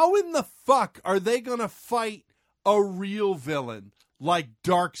 How in the fuck are they going to fight a real villain? Like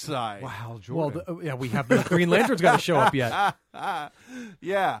Darkseid. Wow, Jordan. Well, we have the Green Lantern's got to show up yet.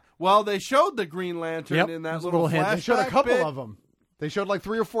 Yeah. Well, they showed the Green Lantern in that little hint. flashback They showed a couple bit. of them. They showed like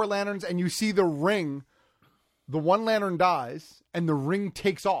 3 or 4 lanterns, and you see the ring. The one lantern dies, and the ring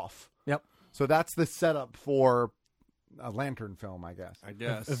takes off. Yep. So that's the setup for a lantern film, I guess. I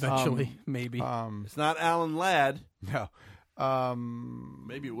guess. Eventually, maybe. It's not Alan Ladd. No.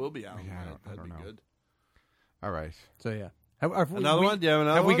 Maybe it will be Alan Ladd. I That'd don't be know. good. All right. So yeah. Another one? Do you have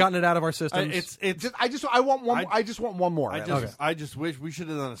another Have we one? gotten it out of our systems? I just want one. I just want one more. I just wish we should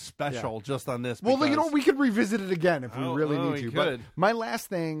have done a special just on this. Well, you know, because- we could revisit it again if we really need to. we But could. my last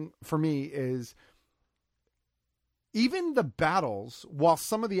thing for me is even the battles, while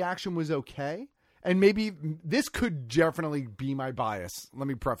some of the action was okay, and maybe this could definitely be my bias. Let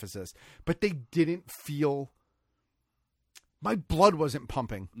me preface this. But they didn't feel... My blood wasn't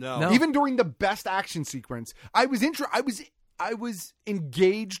pumping. No. Even during the best action sequence, I was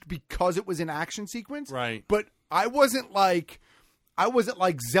engaged because it was an action sequence. Right. But I wasn't like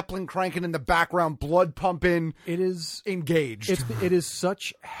Zeppelin cranking in the background, blood pumping. It is engaged. It is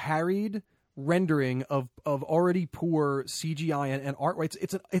such harried rendering of already poor CGI and art rights.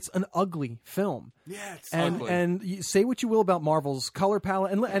 It's an ugly film. Yeah, it's ugly. And you say what you will about Marvel's color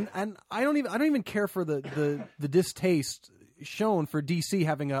palette, and I don't even care for the distaste shown for DC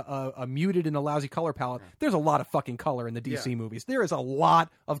having a muted and a lousy color palette. There's a lot of fucking color in the DC movies. There is a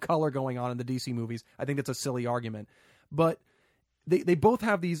lot of color going on in the DC movies. I think that's a silly argument, but they both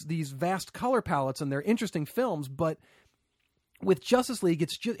have these vast color palettes and they're interesting films. But with Justice League,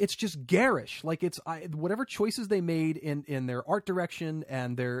 it's just garish. Like whatever choices they made in their art direction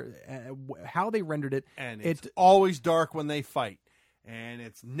and their how they rendered it, and it's always dark when they fight. And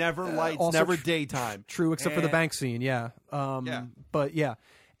it's never light, it's never daytime. True, except for the bank scene, yeah. But yeah,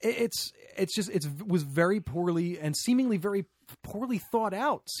 it was very poorly and seemingly very poorly thought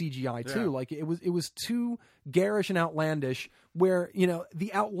out CGI too. Yeah. Like it was too garish and outlandish. Where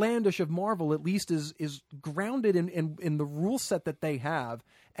the outlandish of Marvel at least is grounded in the rule set that they have,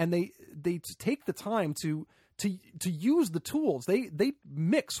 and they take the time to use the tools. They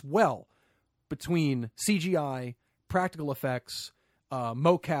mix well between CGI, practical effects,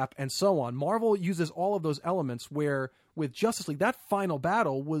 mocap, and so on. Marvel uses all of those elements, where with Justice League, that final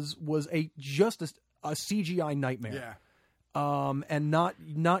battle was just a CGI nightmare. Yeah. And not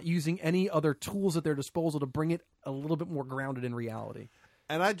using any other tools at their disposal to bring it a little bit more grounded in reality.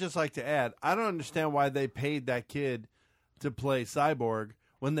 And I'd just like to add, I don't understand why they paid that kid to play Cyborg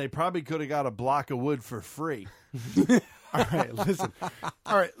when they probably could have got a block of wood for free. All right,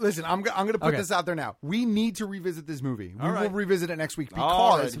 listen. I'm going to put this out there now. We need to revisit this movie. We will revisit it next week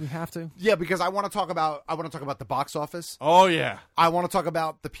because we have to. Yeah, because I want to talk about the box office. Oh yeah. I want to talk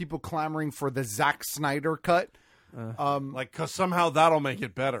about the people clamoring for the Zack Snyder cut. Because somehow that'll make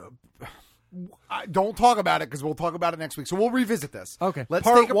it better. Don't talk about it because we'll talk about it next week. So we'll revisit this. Okay.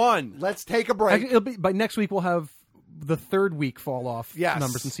 Part one. Let's take a break. Actually, it'll be, by next week, we'll have the third week fall off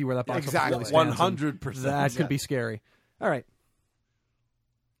numbers and see where that box office really stands. 100%. That could be scary. All right.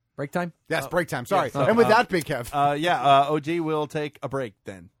 Break time? Yes, break time. Sorry. Yeah, so, and with that, Big Kev. OG will take a break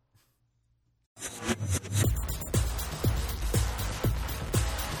then.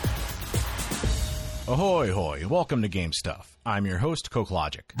 Ahoy hoy, welcome to Game Stuff. I'm your host, Coke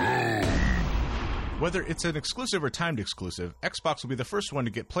Logic. Whether it's an exclusive or timed exclusive, Xbox will be the first one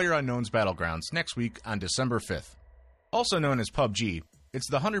to get PlayerUnknown's Battlegrounds next week on December 5th. Also known as PUBG, it's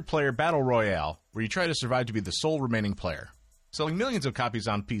the 100-player battle royale where you try to survive to be the sole remaining player. Selling millions of copies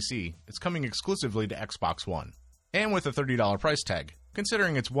on PC, it's coming exclusively to Xbox One. And with a $30 price tag,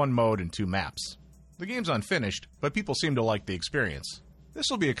 considering it's one mode and 2 maps. The game's unfinished, but people seem to like the experience. This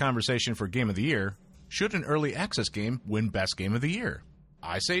will be a conversation for Game of the Year. Should an early access game win Best Game of the Year?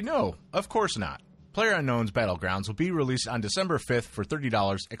 I say no, of course not. PlayerUnknown's Battlegrounds will be released on December 5th for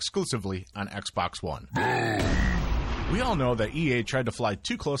 $30 exclusively on Xbox One. We all know that EA tried to fly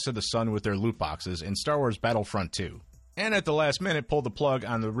too close to the sun with their loot boxes in Star Wars Battlefront 2, and at the last minute pulled the plug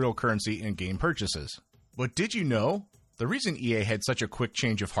on the real currency in-game purchases. But did you know? The reason EA had such a quick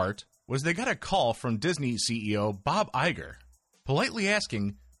change of heart was they got a call from Disney CEO Bob Iger, politely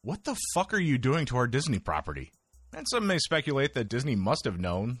asking, "What the fuck are you doing to our Disney property?" And some may speculate that Disney must have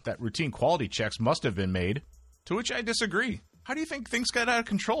known that routine quality checks must have been made, to which I disagree. How do you think things got out of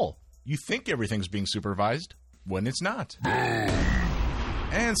control? You think everything's being supervised, when it's not.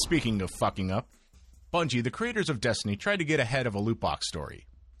 And speaking of fucking up, Bungie, the creators of Destiny, tried to get ahead of a loot box story,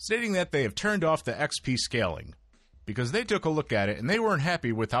 stating that they have turned off the XP scaling, because they took a look at it and they weren't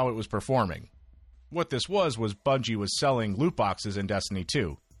happy with how it was performing. What this was Bungie was selling loot boxes in Destiny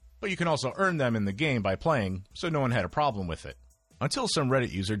 2, but you can also earn them in the game by playing, so no one had a problem with it. Until some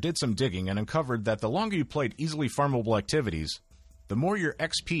Reddit user did some digging and uncovered that the longer you played easily farmable activities, the more your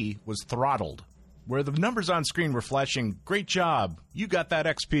XP was throttled, where the numbers on screen were flashing, "Great job, you got that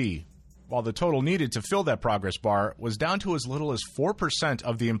XP," while the total needed to fill that progress bar was down to as little as 4%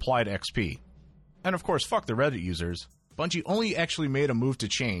 of the implied XP. And of course, fuck the Reddit users. Bungie only actually made a move to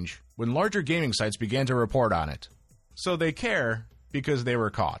change when larger gaming sites began to report on it. So they care because they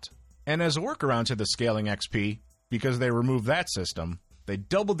were caught. And as a workaround to the scaling XP, because they removed that system, they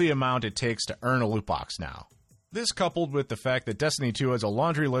doubled the amount it takes to earn a loot box now. This coupled with the fact that Destiny 2 has a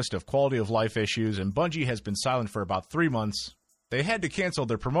laundry list of quality of life issues and Bungie has been silent for about 3 months, they had to cancel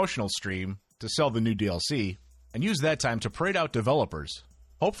their promotional stream to sell the new DLC and use that time to parade out developers,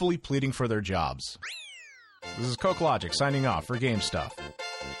 hopefully pleading for their jobs. This is Coke Logic signing off for Game Stuff.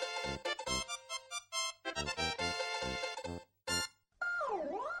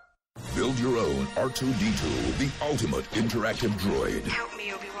 Build your own R2-D2, the ultimate interactive droid. Help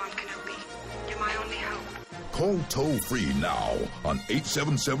me, Obi-Wan Kenobi. You're my only hope. Call toll-free now on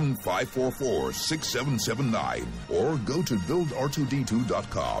 877-544-6779 or go to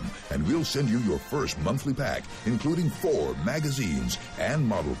buildr2d2.com and we'll send you your first monthly pack, including 4 magazines and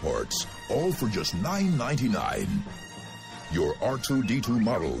model parts, all for just $9.99. Your R2-D2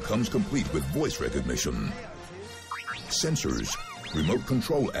 model comes complete with voice recognition, sensors, remote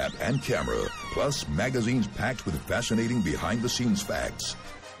control app and camera, plus magazines packed with fascinating behind-the-scenes facts.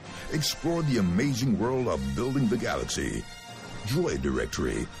 Explore the amazing world of building the galaxy, Droid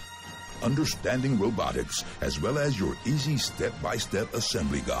Directory, understanding robotics, as well as your easy step-by-step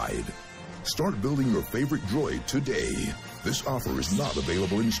assembly guide. Start building your favorite droid today. This offer is not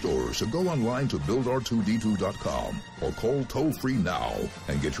available in stores, so go online to buildr2d2.com or call toll-free now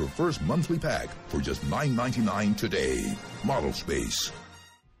and get your first monthly pack for just $9.99 today. Model Space.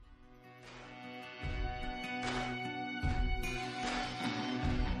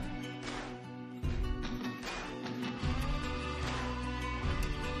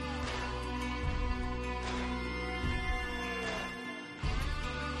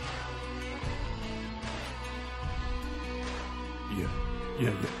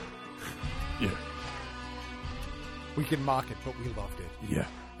 Yeah. We can mock it, but we loved it. Yeah.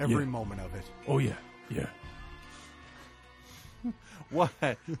 Every moment of it. Oh yeah. What?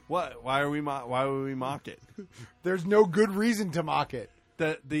 Why would we mock it? There's no good reason to mock it.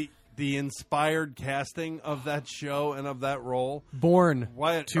 The inspired casting of that show and of that role. Born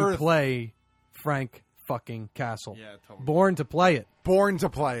Why to play Frank fucking Castle. Yeah, totally. Born to play it. Born to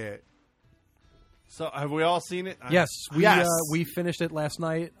play it. So have we all seen it? Yes, we finished it last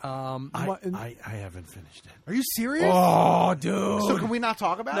night. I haven't finished it. Are you serious? Oh, dude! So can we not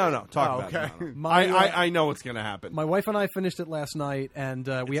talk about it? No, talk about it. No. I know what's going to happen. My wife and I finished it last night, and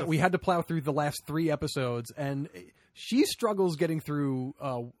we had to plow through the last 3 episodes, and she struggles getting through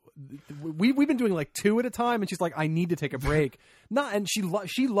we've been doing like 2 at a time, and she's like, I need to take a break. And she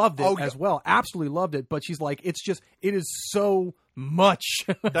loved it as well, absolutely loved it. But she's like, it is so much.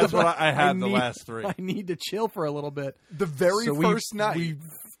 That's what I had the last 3. I need to chill for a little bit. The very first night, we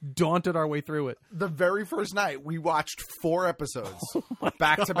daunted our way through it. The very first night, we watched 4 episodes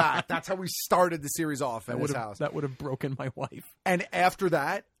back to back. That's how we started the series off at his house. That would have broken my wife. And after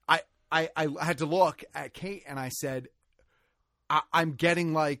that, I had to look at Kate and I said, I'm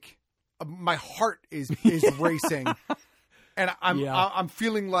getting like, my heart is racing, and I'm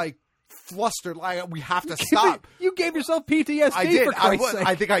feeling like flustered. Like we have to stop. You gave yourself PTSD. I did. For Christ's sake.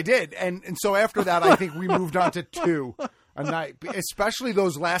 I think I did. And so after that, I think we moved on to 2 a night. Especially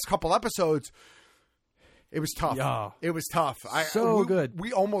those last couple episodes. It was tough. Yeah. It was tough. Good.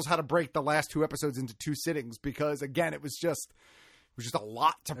 We almost had to break the last 2 episodes into 2 sittings because again, it was just a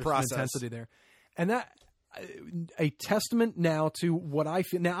lot to process. Some intensity there, and that. A testament now to what I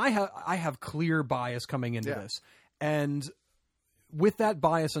feel. Now I have clear bias coming into this, and with that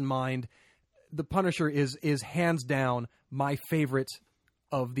bias in mind, The Punisher is hands down my favorite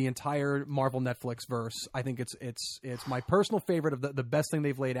of the entire Marvel Netflix verse. I think it's my personal favorite of the best thing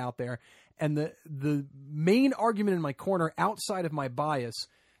they've laid out there. And the main argument in my corner, outside of my bias,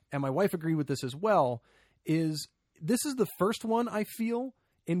 and my wife agreed with this as well, is this is the first one I feel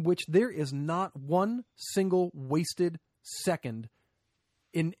in which there is not one single wasted second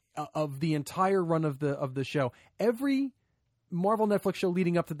of the entire run of the show. Every Marvel Netflix show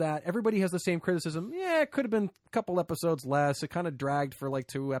leading up to that, everybody has the same criticism. Yeah, it could have been a couple episodes less. It kind of dragged for like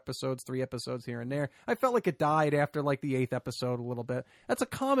 2 episodes, 3 episodes here and there. I felt like it died after like the 8th episode a little bit. That's a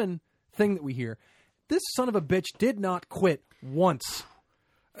common thing that we hear. This son of a bitch did not quit once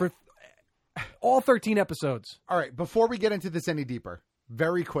for all 13 episodes. All right, before we get into this any deeper,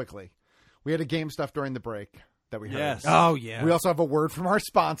 very quickly, we had a game stuff during the break that we heard. Yes. Oh, yeah. We also have a word from our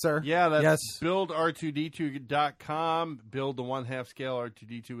sponsor. Yeah, that's buildr2d2.com. Build the 1/2 scale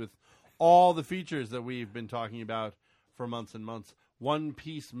R2D2 with all the features that we've been talking about for months and months.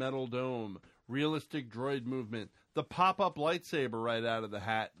 One-piece metal dome, realistic droid movement, the pop-up lightsaber right out of the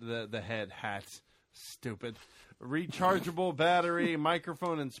hat, the head hat. Stupid. Rechargeable battery,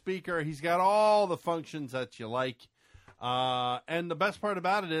 microphone, and speaker. He's got all the functions that you like. And the best part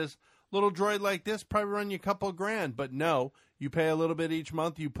about it is, little droid like this probably run you a couple $grand, but no, you pay a little bit each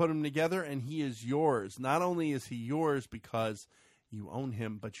month, you put him together, and he is yours. Not only is he yours because you own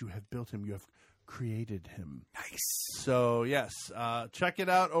him, but you have built him, you have created him. Nice. So, yes, check it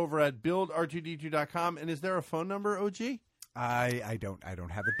out over at buildr2d2.com. And is there a phone number, OG? I don't have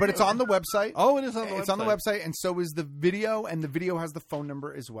it, but it's on the website. Oh, it is on the website. It's on the website, and so is the video, and the video has the phone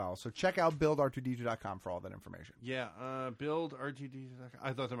number as well. So check out buildr2d2.com for all that information. Yeah, buildr2d2.com.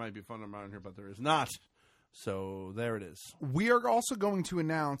 I thought there might be a phone number on here, but there is not. So there it is. We are also going to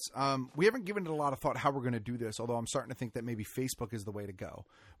announce, we haven't given it a lot of thought how we're going to do this, although I'm starting to think that maybe Facebook is the way to go.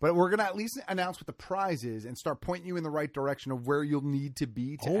 But we're going to at least announce what the prize is and start pointing you in the right direction of where you'll need to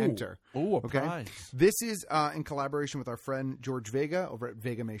be to enter. Oh, a prize. This is in collaboration with our friend George Vega over at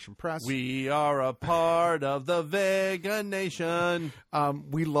Vegamation Press. We are a part of the Vega Nation.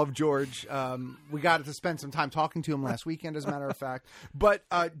 We love George. We got to spend some time talking to him last weekend, as a matter of fact. But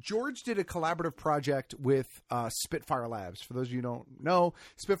George did a collaborative project with Spitfire Labs. For those of you who don't know,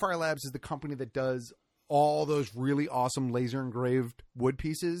 Spitfire Labs is the company that does all those really awesome laser engraved wood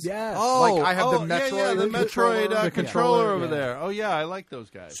pieces. Yeah. Like I have the Metroid, the Metroid controller over Yeah. there. Oh yeah, I like those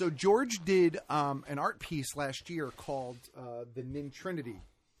guys. So George did an art piece last year called the Nin Trinity,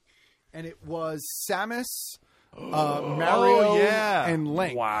 and it was Samus, Mario, and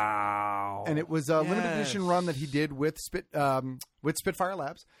Link. Wow! And it was a limited edition run that he did with Spitfire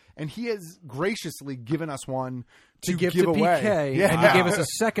Labs, and he has graciously given us one to give give to away. PK, Yeah. and he gave us a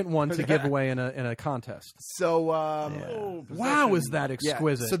second one to give away in a contest. So, wow, is that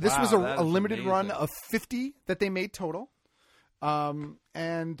exquisite? Yeah. So this was a limited amazing. run of 50 that they made total.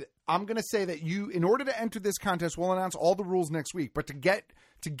 And I'm going to say that in order to enter this contest, we'll announce all the rules next week. But to get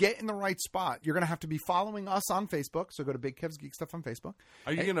in the right spot, you're going to have to be following us on Facebook. So go to Big Kev's Geek Stuff on Facebook.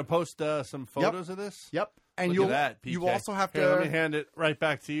 Are you going to post some photos of this? Yep. And Look at that, PK. you also have to. Here, let me hand it right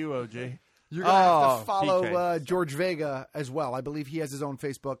back to you, OJ. You're going to have to follow PK. George Vega as well. I believe he has his own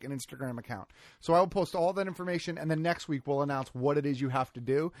Facebook and Instagram account. So I will post all that information, and then next week we'll announce what it is you have to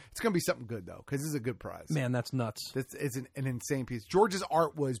do. It's going to be something good, though, because this is a good prize. Man, that's nuts. It's an insane piece. George's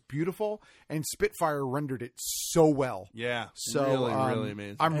art was beautiful, and Spitfire rendered it so well. Yeah, So really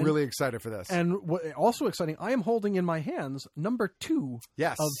amazing. I'm really excited for this. And also exciting, I am holding in my hands number 2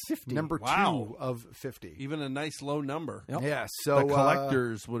 yes, of 50. Number 2 of 50. Even a nice low number. Yeah, so the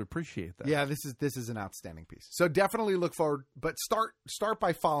collectors would appreciate that. Yeah, Yeah, this is an outstanding piece. So definitely look forward, but start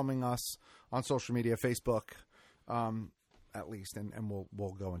by following us on social media, Facebook, at least, and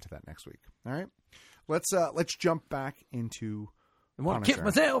we'll go into that next week. All right, let's jump back into. I want to kick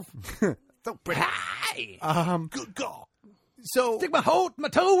myself. So pretty. Good God. So stick my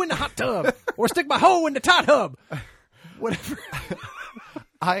toe in the hot tub, or stick my hoe in the tot tub. Whatever.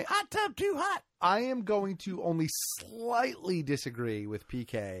 Hot tub too hot. I am going to only slightly disagree with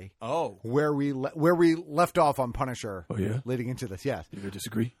PK. Oh, where we left off on Punisher. Oh yeah, leading into this. Yes, you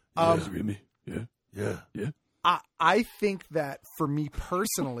disagree. You disagree with me? Yeah. I think that for me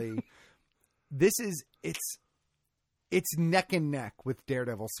personally, it's neck and neck with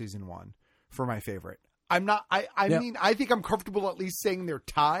Daredevil season 1 for my favorite. I'm not. I mean, I think I'm comfortable at least saying they're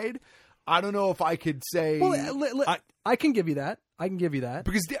tied. I don't know if I could say. Well, I can give you that.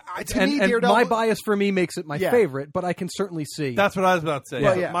 Because to me, Daredevil, my bias for me makes it my favorite, but I can certainly see. That's what I was about to say.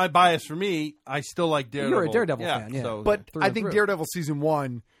 Well, my bias for me, I still like Daredevil. You're a Daredevil fan, yeah. So, but I think Daredevil season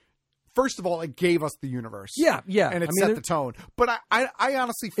 1, first of all, it gave us the universe. Yeah. And it set the tone. But I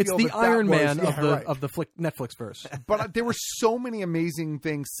honestly feel it's the Iron Man of the Netflix verse. But there were so many amazing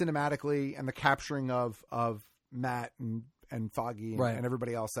things cinematically, and the capturing of Matt and Foggy and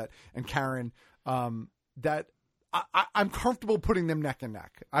everybody else and Karen that I'm comfortable putting them neck and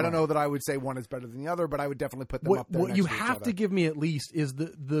neck. I don't know that I would say one is better than the other, but I would definitely put them up there. What you have to give me at least is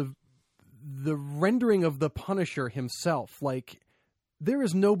the rendering of the Punisher himself. Like, there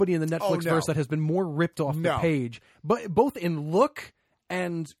is nobody in the Netflix verse that has been more ripped off the page, but both in look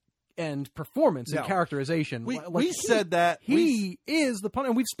and performance and characterization. We said that he is the Punisher,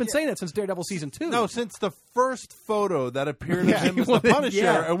 and we've been saying that since Daredevil season 2. No, since the first photo that appeared of him as the Punisher,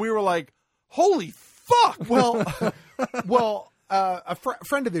 and we were like, "Holy fuck!" Well, a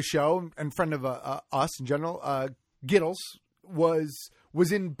friend of this show and friend of us in general, Giddles was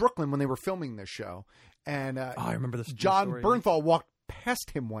in Brooklyn when they were filming this show, and I remember this. John Bernthal walked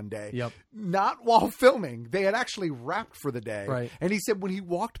past him one day, not while filming. They had actually wrapped for the day, right? And he said when he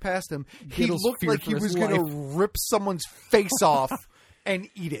walked past him, he Giddles looked like he was going to rip someone's face off and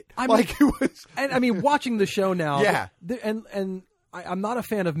eat it. And I mean, watching the show now, yeah, and I'm not a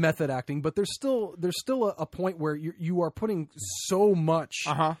fan of method acting, but there's still a point where you are putting so much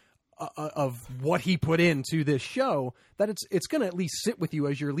of what he put into this show that it's going to at least sit with you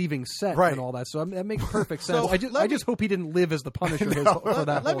as you're leaving set and all that. So that makes perfect sense. I just hope he didn't live as the Punisher for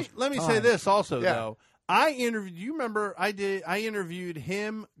that. Let me say this also though. I interviewed. You remember I interviewed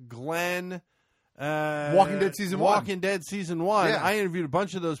him, Glenn. Walking Dead season 1. Yeah. I interviewed a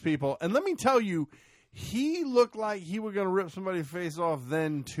bunch of those people, and let me tell you, he looked like he was going to rip somebody's face off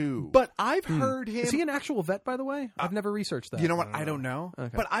then too. But I've heard him. Is he an actual vet, by the way? I've never researched that. You know what? I don't know.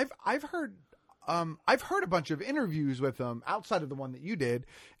 Okay. But I've heard a bunch of interviews with him outside of the one that you did,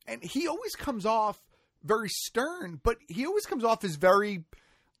 and he always comes off very stern, but he always comes off as very,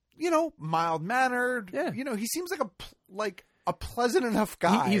 mild mannered. Yeah. He seems like a pleasant enough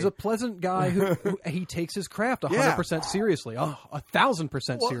guy. He's a pleasant guy who he takes his craft 100% seriously, 1,000%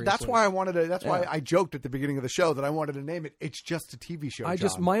 seriously. That's why I wanted to. That's why I joked at the beginning of the show that I wanted to name it. It's just a TV show.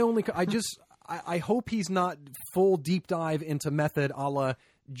 I hope he's not full deep dive into method, a la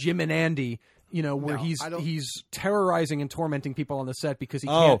Jim and Andy. Where he's terrorizing and tormenting people on the set because he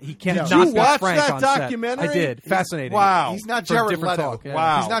can't not be frank that on documentary? set. I did. Fascinating. Wow. He's not Jared Leto. Yeah.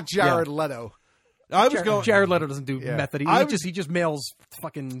 Wow. He's not Jared Leto. Jared Leto doesn't do method. He just mails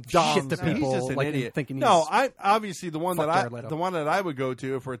fucking shit to people. He's just an idiot. Thinking he's obviously the one that I would go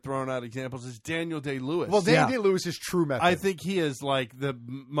to if we're throwing out examples is Daniel Day-Lewis. Well, Daniel Day-Lewis is true method. I think he is like the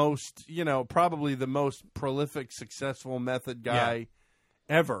most, probably the most prolific, successsul method guy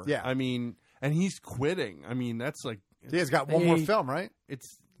ever. Yeah. I mean, and he's quitting. I mean, that's like he's got one more film, right?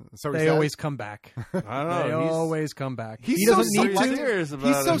 They always come back. I don't know. They always come back. He doesn't need to.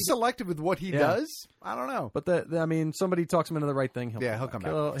 He's so selective with what he does. I don't know. But somebody talks him into the right thing. He'll come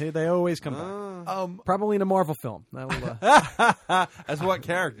back. They always come back. Probably in a Marvel film. As what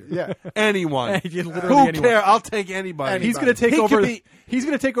character? Yeah, anyone. Who cares? I'll take anybody. He's going to take over. He's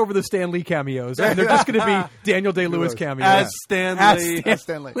going to take over the Stan Lee cameos, and they're just going to be Daniel Day-Lewis cameos as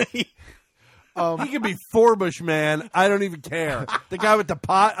Stan Lee. He could be Forbush, man. I don't even care. The guy with the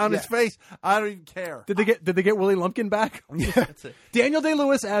pot on his face. I don't even care. Did they get Willie Lumpkin back? Yeah, that's it. Daniel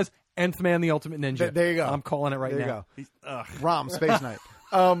Day-Lewis as Nth Man, the Ultimate Ninja. There you go. I'm calling it right now. You go. Rom Space Knight.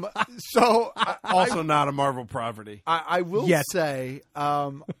 So also not a Marvel property. I will say.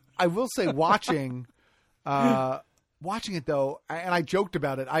 I will say watching. watching it though, and I joked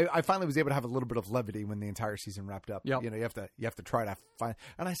about it. I finally was able to have a little bit of levity when the entire season wrapped up. Yep. You know, you have to try to find.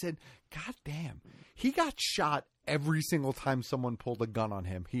 And I said, God damn, he got shot every single time someone pulled a gun on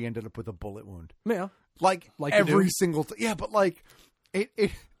him. He ended up with a bullet wound. Yeah, like every you do. single. Yeah, but like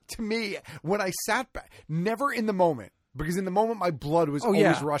it to me when I sat back, never in the moment. Because in the moment, my blood was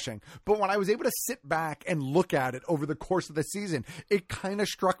always rushing. But when I was able to sit back and look at it over the course of the season, it kind of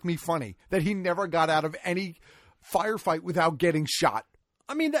struck me funny that he never got out of any firefight without getting shot.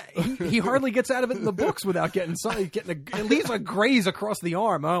 I mean, he hardly gets out of it in the books without getting at least a graze across the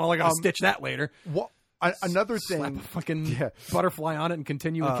arm. Oh, I got to stitch that later. What? Another thing, slap a fucking butterfly on it and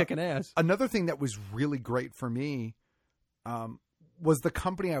continue kicking ass. Another thing that was really great for me, was the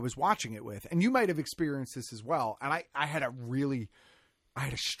company I was watching it with. And you might have experienced this as well. And I had a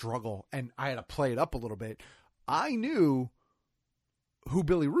struggle and I had to play it up a little bit. I knew who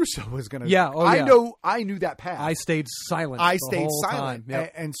Billy Russo was going to be. I knew that path. I stayed silent. Time.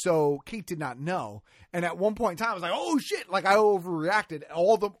 Yep. And so Kate did not know. And at one point in time, I was like, oh shit. Like I overreacted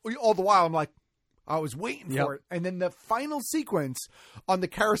all the while. I'm like, I was waiting for it. And then the final sequence on the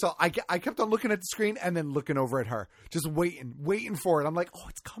carousel, I kept on looking at the screen and then looking over at her, just waiting for it. I'm like, oh,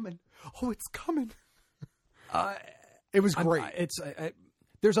 it's coming. Oh, it's coming. It was great.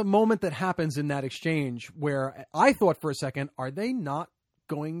 There's a moment that happens in that exchange where I thought for a second, are they not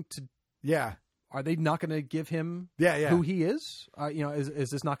going to? Yeah. Are they not going to give him who he is? Is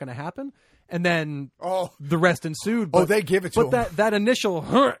this not going to happen? And then the rest ensued. But, they give it to him. But that initial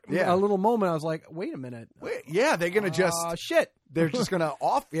a little moment, I was like, wait a minute. They're going to just shit. They're just going to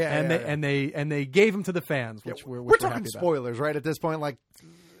off. And they gave him to the fans, which we're talking spoilers, right? At this point, like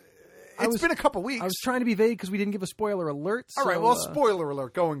it's been a couple weeks. I was trying to be vague because we didn't give a spoiler alert. All right, well, spoiler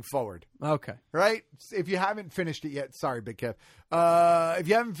alert going forward. Okay, right? If you haven't finished it yet, sorry, Big Kev. If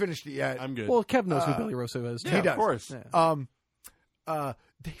you haven't finished it yet, I'm good. Well, Kev knows who Billy Russo is. He does, of course. Yeah.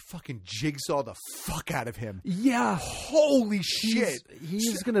 They fucking jigsaw the fuck out of him. Yeah. Holy shit.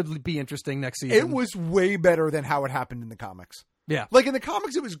 He's going to be interesting next season. It was way better than how it happened in the comics. Yeah. Like in the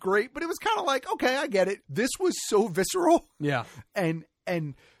comics, it was great, but it was kind of like, okay, I get it. This was so visceral. Yeah. And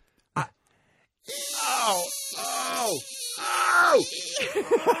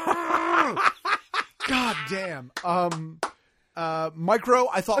God damn. Micro,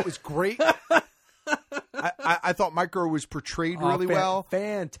 I thought was great. I thought Micro was portrayed really well.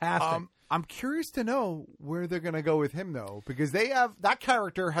 Fantastic. I'm curious to know where they're going to go with him, though, because that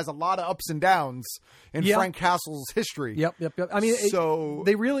character has a lot of ups and downs in Frank Castle's history. Yep. I mean,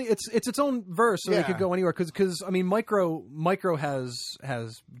 they really it's its own verse, so they could go anywhere. Because I mean, Micro has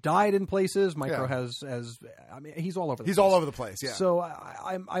died in places. Micro has I mean, he's all over. He's all over the place. Yeah. So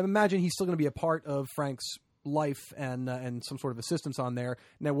I imagine he's still going to be a part of Frank's life and some sort of assistance on there.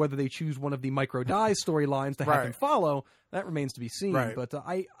 Now, whether they choose one of the Micro Die storylines to have him follow, that remains to be seen. Right. But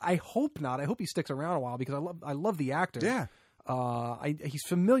I hope not. I hope he sticks around a while because I love the actor. Yeah. He's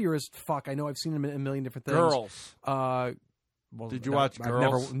familiar as fuck. I know I've seen him in a million different things. Girls. Well, did you watch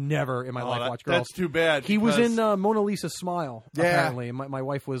Girls? I've never in my life watched Girls. That's too bad. He was in Mona Lisa's Smile, apparently. My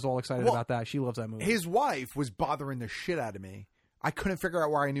wife was all excited about that. She loves that movie. His wife was bothering the shit out of me. I couldn't figure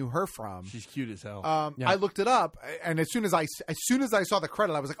out where I knew her from. She's cute as hell. I looked it up, and as soon as I saw the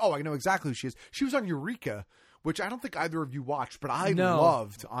credit, I was like, "Oh, I know exactly who she is." She was on Eureka, which I don't think either of you watched, but I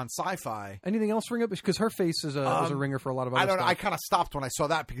loved on Sci-Fi. Anything else ring up? Because her face is a ringer for a lot of other I don't know. stuff. I kind of stopped when I saw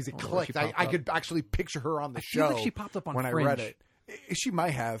that because it clicked. I could actually picture her on the show. I feel like she popped up on when Fringe. I read it. She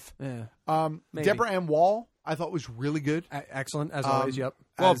might have. Yeah. Deborah Ann Wall, I thought was really good. Excellent as always. Yep.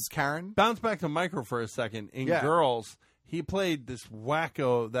 Well, as Karen. Bounce back to Micro for a second. In Girls, he played this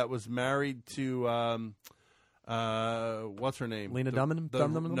wacko that was married to what's her name? Lena Dunham?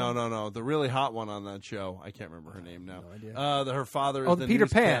 No. The really hot one on that show. I can't remember her name now. No idea. Her father is the Peter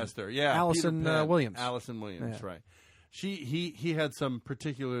Pan. newscaster. Yeah, Allison Peter Pan. Williams. Allison Williams, right. He had some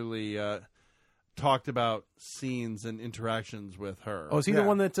particularly talked about scenes and interactions with her. Oh, is he the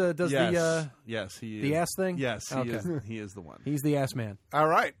one that does yes, he is. The ass thing? Yes, he is the one. He's the ass man. All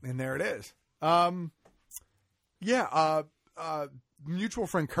right, and there it is. Mutual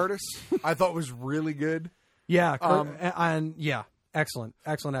friend Curtis, I thought was really good. Yeah, excellent.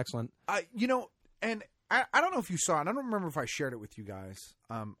 And I don't know if you saw it. I don't remember if I shared it with you guys.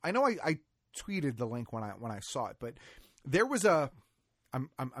 I know I tweeted the link when I saw it, but there was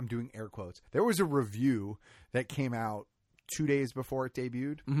I'm doing air quotes. There was a review that came out 2 days before it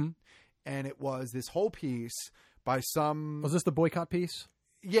debuted, and it was this whole piece by some. Was this the boycott piece?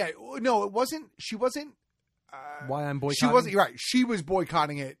 Yeah, no, it wasn't. She wasn't. Why I'm boycotting? She wasn't right. She was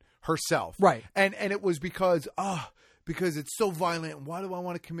boycotting it herself, right? And it was because it's so violent. Why do I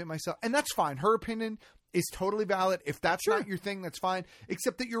want to commit myself? And that's fine. Her opinion. is totally valid. If that's not your thing, that's fine.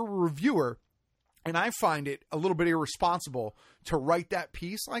 Except that you're a reviewer, and I find it a little bit irresponsible to write that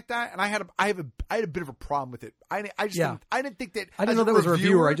piece like that. And I had a bit of a problem with it. I didn't think that. I didn't know that was a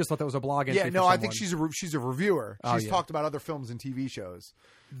reviewer. I just thought that was a blog entry. Yeah, no, for I think she's a reviewer. She's talked about other films and TV shows.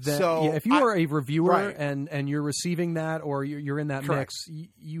 If you are a reviewer and you're receiving that or you're in that mix,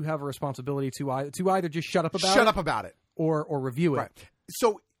 you have a responsibility to either just shut up about it, or review it. Right.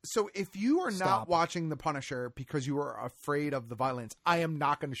 So if you are not watching The Punisher because you are afraid of the violence, I am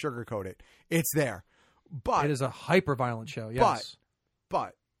not going to sugarcoat it. It's there. But it is a hyper-violent show, yes.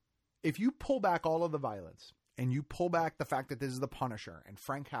 But if you pull back all of the violence and you pull back the fact that this is The Punisher and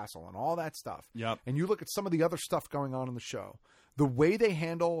Frank Castle and all that stuff, and you look at some of the other stuff going on in the show, the way they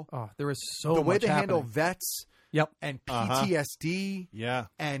handle there is so the way much they happening. handle vets and PTSD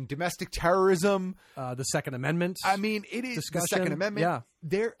and domestic terrorism, the Second Amendment. I mean, it is discussion. the Second Amendment.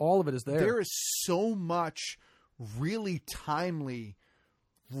 Yeah, all of it is there. There is so much really timely,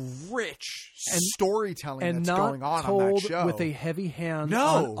 rich storytelling that's going on told that show with a heavy hand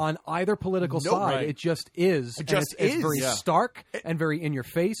on either political side. Right. It just is. It just it's is. very stark and very in your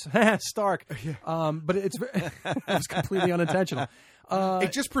face. Stark. But it's it's completely unintentional.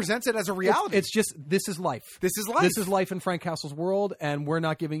 It just presents it as a reality. It's just, this is life. This is life. This is life in Frank Castle's world, and we're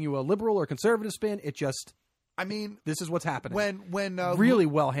not giving you a liberal or conservative spin. It just, this is what's happening. When really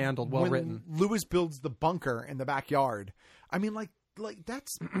well handled, well written. Lewis builds the bunker in the backyard. I mean, like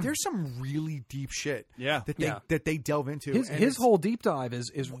that's there's some really deep shit. That they delve into. His whole deep dive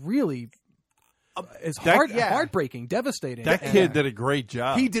is really. It's heartbreaking, devastating. That kid did a great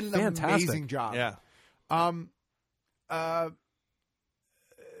job. He did an amazing job. Yeah.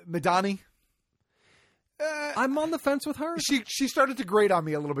 Madani. I'm on the fence with her. She started to grate on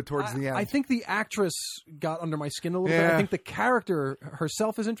me a little bit towards the end. I think the actress got under my skin a little bit. I think the character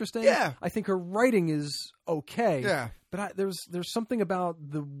herself is interesting. Yeah. I think her writing is okay. Yeah. But there's something about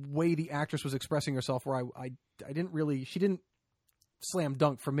the way the actress was expressing herself where I didn't really, she didn't slam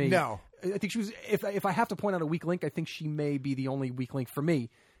dunk for me. No. I think she was, if I have to point out a weak link, I think she may be the only weak link for me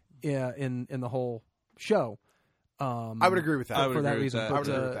in the whole show. I would agree with that. For that reason. I would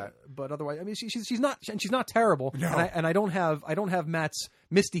agree with that. But otherwise, I mean, she's not terrible. No. And I don't have Matt's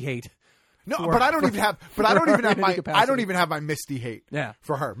Misty hate. No, but I don't even have my Misty hate.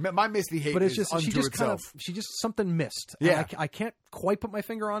 For her, my Misty hate. But it's is just itself. She just something missed. Yeah, I can't quite put my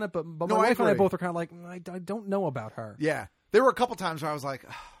finger on it. But my wife and I both are kind of like, I don't know about her. Yeah, there were a couple times where I was like,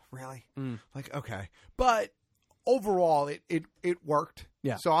 oh, really? Like, okay, but overall, it worked.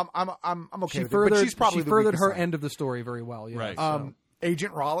 Yeah. So I'm okay with it. But she's probably she furthered her end of the story very well. Yeah. Right. So.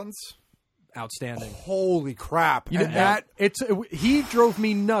 Agent Rollins. Outstanding! Holy crap! You know, he drove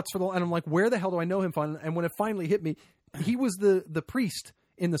me nuts and I'm like, where the hell do I know him from? And when it finally hit me, he was the priest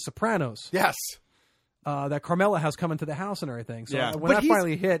in The Sopranos. Yes, that Carmela has come into the house and everything. So yeah. when that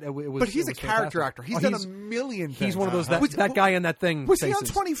finally hit, it was. But he's a character fantastic. actor. He's done a million things. He's one of those that guy in that thing. Was he on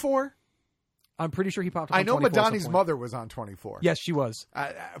 24? I'm pretty sure he popped up. I know Madani's mother was on 24. Yes, she was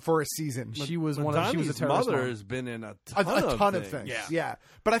for a season. She was Madani's one of. She was a terrorist mother mom. has been in a ton of things. Yeah,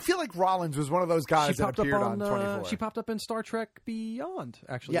 but I feel like Rollins was one of those guys that appeared on 24. She popped up in Star Trek Beyond,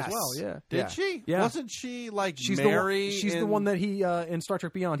 actually, as well. Yeah, did she? Yeah, wasn't she like she's Mary? She's the one that he in Star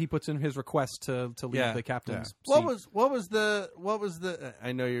Trek Beyond. He puts in his request to leave the captain's seat. What was the?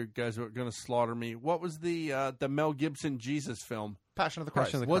 I know you guys are going to slaughter me. What was the Mel Gibson Jesus film? Passion of the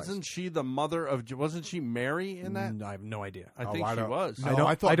Christ. Wasn't she the mother of? Wasn't she Mary in that? I have no idea. I think she was. No,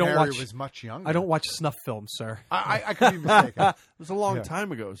 I thought Mary was much younger. I don't watch snuff films, sir. I could be mistaken. It was a long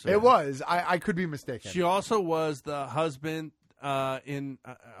time ago, sir. It was. I could be mistaken. She also was the husband in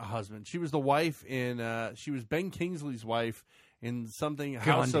husband. She was the wife in. She was Ben Kingsley's wife in something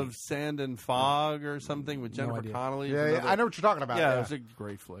House of Sand and Fog or something with Jennifer Connelly. Yeah, I know what you're talking about. Yeah, it was a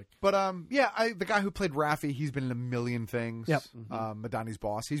great flick. But the guy who played Raffi, he's been in a million things. Yep. Madani's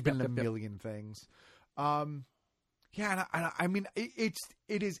boss, he's been in a million things. And I mean, it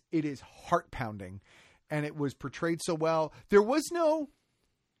is heart pounding, and it was portrayed so well. There was no,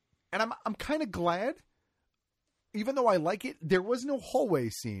 and I'm kind of glad, even though I like it. There was no hallway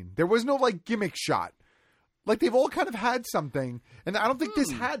scene. There was no like gimmick shot. Like, they've all kind of had something, and I don't think this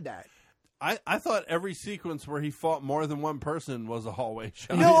had that. I thought every sequence where he fought more than one person was a hallway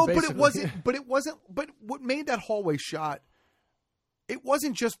shot. No, but it wasn't. But what made that hallway shot? It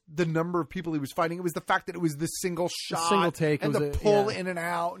wasn't just the number of people he was fighting. It was the fact that it was the single shot, single take, and the pull in and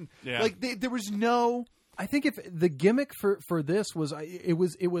out. And there was no. I think if the gimmick for this was it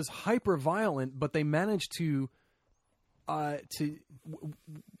was hyper violent, but they managed to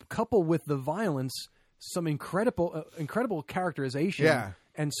couple with the violence some incredible characterization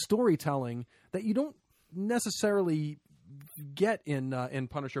and storytelling that you don't necessarily get in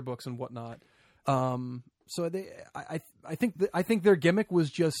Punisher books and whatnot. So I think their gimmick was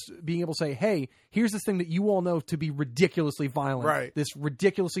just being able to say, hey, here's this thing that you all know to be ridiculously violent, right? This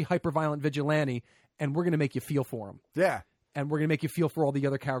ridiculously hyper-violent vigilante, and we're going to make you feel for him. Yeah. And we're going to make you feel for all the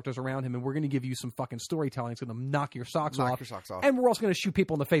other characters around him, and we're going to give you some fucking storytelling. It's going to knock your socks off. And we're also going to shoot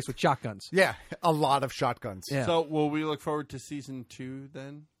people in the face with shotguns. Yeah, a lot of shotguns. Yeah. So will we look forward to season 2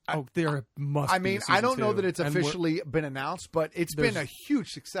 then? Oh, there must. I mean, be a I don't season know 2. that it's officially been announced, but it's been a huge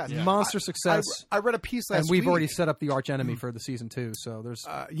success. Monster success. I read a piece last and we've week. already set up the arch enemy for the season 2. So there's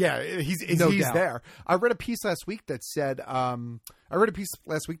he's no doubt. there. I read a piece last week that said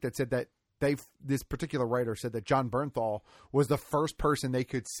that this particular writer said that John Bernthal was the first person they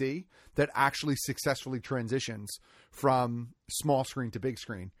could see that actually successfully transitions from small screen to big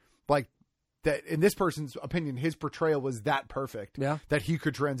screen. Like that, in this person's opinion, his portrayal was that perfect that he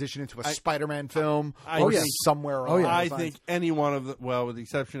could transition into a Spider-Man film or somewhere along I those lines. think any one of with the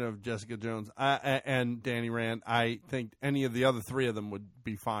exception of Jessica Jones and Danny Rand, I think any of the other 3 of them would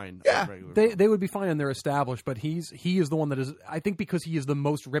be fine. Yeah, they would be fine and they're established, but he is the one that is. I think because he is the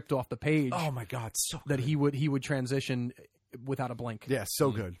most ripped off the page. Oh my God, so that he would transition without a blink. Yeah, so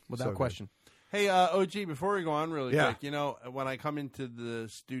good, without question. Hey, OG, before we go on really Yeah. quick, when I come into the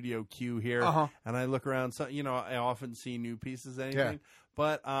studio queue here and I look around, I often see new pieces, anything.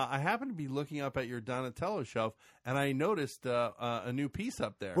 But I happen to be looking up at your Donatello shelf, and I noticed a new piece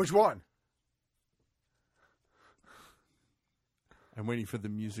up there. Which one? I'm waiting for the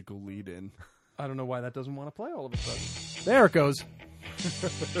musical lead-in. I don't know why that doesn't want to play all of a sudden. There it goes.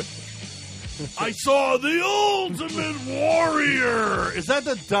 I saw the Ultimate Warrior. Is that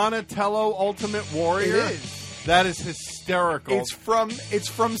the Donatello Ultimate Warrior? It is. That is hysterical. It's from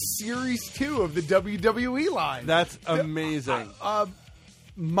Series 2 of the WWE line. That's amazing.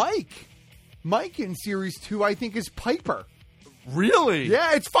 Mike in Series 2, I think, is Piper. Really?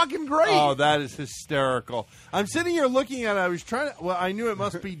 Yeah, it's fucking great. Oh, that is hysterical. I'm sitting here looking at it. I was trying to... Well, I knew it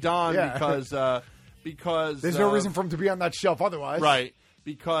must be Don because there's no reason for him to be on that shelf otherwise. Right.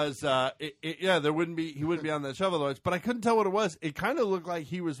 Because he wouldn't be on that shelf otherwise. But I couldn't tell what it was. It kind of looked like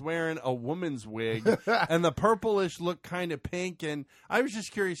he was wearing a woman's wig, and the purplish looked kind of pink. And I was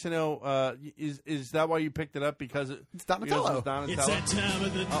just curious to know, is that why you picked it up? Because it's Donatello. It's Donatello. It's that time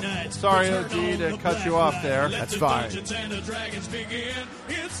of the night. Sorry, OG, to cut you off there. That's fine. Dungeons and the Dragons begin.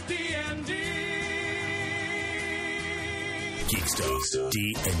 It's D&D. Geek Stuff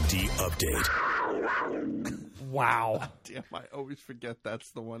D&D update. Wow. Damn, I always forget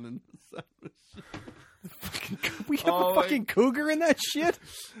that's the one in the We have a fucking cougar in that shit?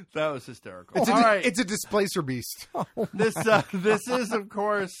 That was hysterical. It's All right. It's a displacer beast. This is, of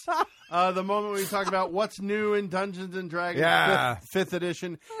course, the moment we talk about what's new in Dungeons and Dragons 5th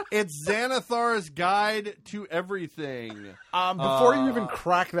edition. It's Xanathar's Guide to Everything. Before you even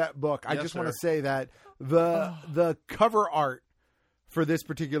crack that book, I just want to say that the cover art for this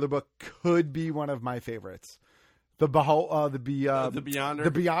particular book could be one of my favorites. The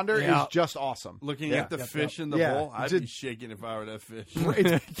Beyonder is just awesome. Looking at the fish in the bowl, I'd be shaking if I were that fish.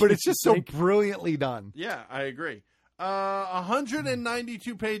 But it's just so brilliantly done. Yeah, I agree.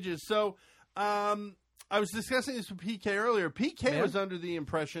 192 pages. So I was discussing this with PK earlier. PK was under the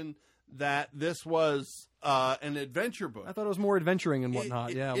impression that this was an adventure book. I thought it was more adventuring and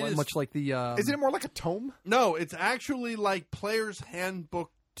whatnot. Much like the... Isn't it more like a tome? No, it's actually like Player's Handbook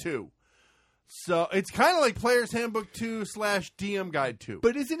 2. So it's kind of like Player's Handbook 2 / DM Guide 2.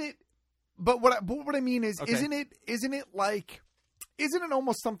 But isn't it? But what I mean is, isn't it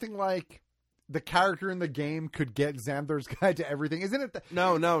almost something like the character in the game could get Xanathar's Guide to Everything? Isn't it?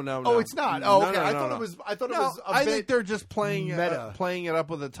 No. Oh, it's not. Oh, okay. No, I thought it was. I think they're just playing it up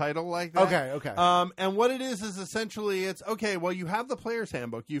with a title like that. Okay. And what it is essentially it's okay. Well, you have the Player's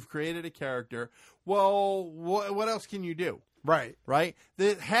Handbook. You've created a character. Well, what else can you do? Right.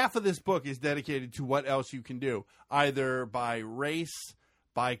 Half of this book is dedicated to what else you can do, either by race,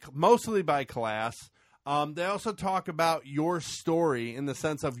 mostly by class. They also talk about your story in the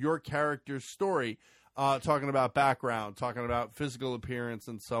sense of your character's story, talking about background, talking about physical appearance,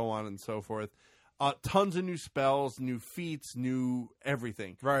 and so on and so forth. Tons of new spells, new feats, new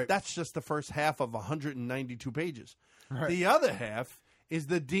everything. Right. That's just the first half of 192 pages. Right. The other half is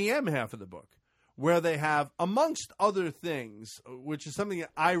the DM half of the book, where they have, amongst other things, which is something that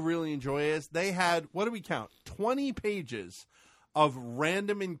I really enjoy, is they had, what do we count, 20 pages of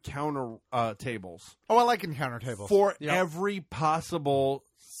random encounter tables. Oh, I like encounter tables. For every possible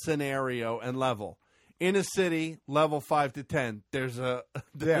scenario and level. In a city, level 5 to 10, there's a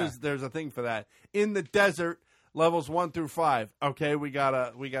thing for that. In the desert, levels 1 through 5, okay, we got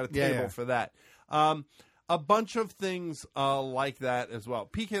a table for that. A bunch of things like that as well.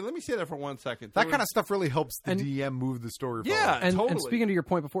 PK, let me say that for 1 second. That kind of stuff really helps the DM move the story forward. Yeah, And totally. speaking to your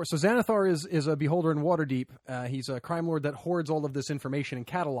point before, so Xanathar is a beholder in Waterdeep. He's a crime lord that hoards all of this information and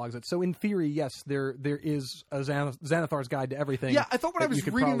catalogs it. So in theory, yes, there is a Xanathar's Guide to Everything. Yeah, I thought when I was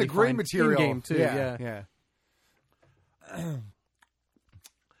reading the Gray material, game too. Yeah.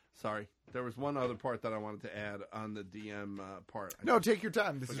 Sorry. There was one other part that I wanted to add on the DM part. No, take your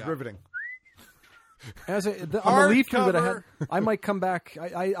time. This is riveting. As I'm a leaf through that I had, I might come back.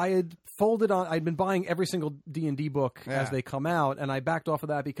 I had folded on. I'd been buying every single D&D book as they come out, and I backed off of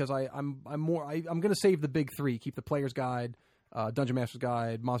that because I'm going to save the big three: keep the Player's Guide, Dungeon Master's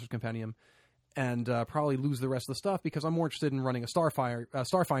Guide, Monsters Compendium, and probably lose the rest of the stuff because I'm more interested in running a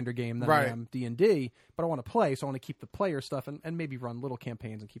Starfinder game than I am D&D. But I want to play, so I want to keep the player stuff and maybe run little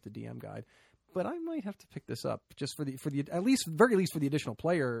campaigns and keep the DM guide. But I might have to pick this up just for the very least for the additional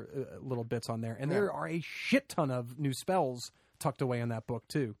player little bits on there. And there are a shit ton of new spells tucked away in that book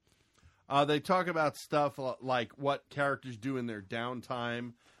too. They talk about stuff like what characters do in their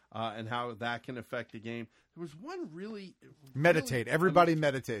downtime and how that can affect the game. There was one really meditate. Everybody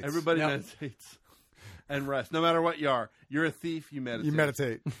meditates. Everybody meditates and rest. No matter what you are, you're a thief. You meditate. You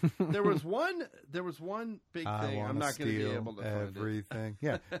meditate. There was one big thing. I'm not going to be able to find everything.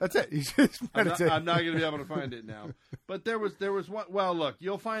 Yeah, that's it. You just meditate. I'm not going to be able to find it now. But there was one. Well, look,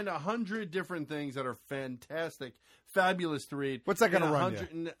 you'll find 100 different things that are fantastic, fabulous to read. What's that going to run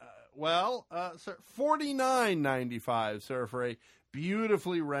you? $49.95, sir, for a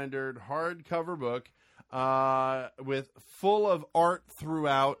beautifully rendered hardcover book with full of art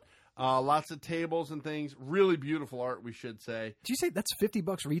throughout. Lots of tables and things. Really beautiful art, we should say. Did you say that's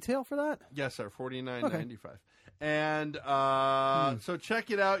 $50 retail for that? Yes, sir. $49.95. Okay. And so check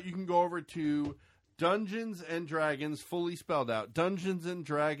it out. You can go over to Dungeons and Dragons, fully spelled out,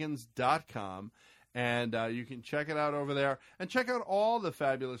 dungeonsanddragons.com. And you can check it out over there. And check out all the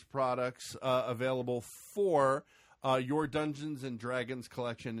fabulous products available for your Dungeons and Dragons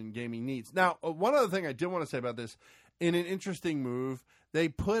collection and gaming needs. Now, one other thing I did want to say about this, in an interesting move, they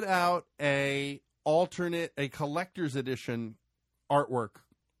put out a collector's edition artwork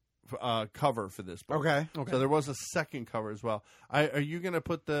cover for this book. Okay. So there was a second cover as well. Are you going to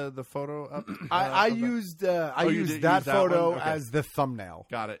put the photo up? I used that photo as the thumbnail.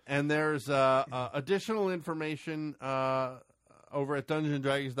 Got it. And there's additional information over at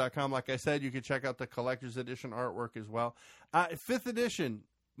DungeonsandDragons.com. Like I said, you can check out the collector's edition artwork as well. 5th edition.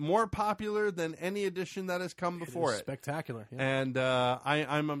 More popular than any edition that has come before it. Spectacular. Yeah. And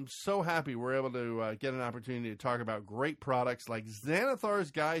I'm so happy we're able to get an opportunity to talk about great products like Xanathar's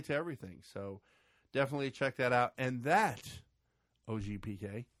Guide to Everything. So definitely check that out. And that,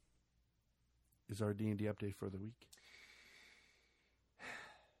 OGPK, is our D&D update for the week.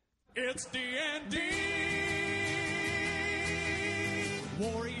 It's D&D.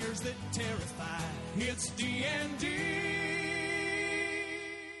 Warriors that terrify. It's D&D.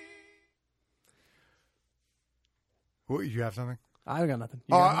 What, you have something? I got nothing.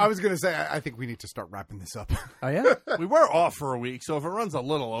 I was going to say, I think we need to start wrapping this up. Oh, yeah? We were off for a week, so if it runs a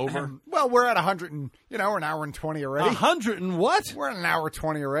little over. Well, we're at 100 and, we're an hour and 20 already. 100 and what? We're at an hour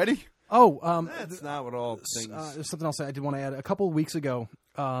 20 already. Oh, that's not what all things. There's something else I did want to add. A couple of weeks ago,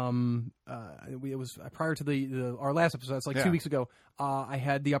 it was prior to our last episode. It's like 2 weeks ago. I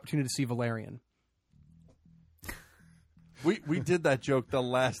had the opportunity to see Valerian. We did that joke the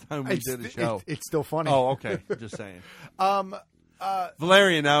last time we did a show. It's still funny. Oh, okay. Just saying.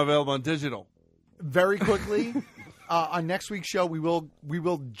 Valerian now available on digital. Very quickly, on next week's show, we will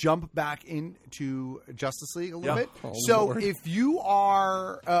jump back into Justice League a little bit. Oh, so Lord. if you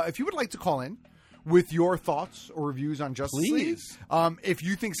would like to call in with your thoughts or reviews on Justice League, if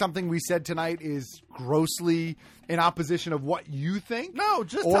you think something we said tonight is grossly in opposition of what you think,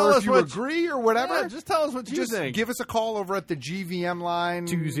 just tell us if you agree or whatever. Yeah, just tell us what you think. Give us a call over at the GVM line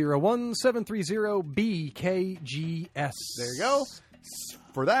 201-730-BKGS. There you go.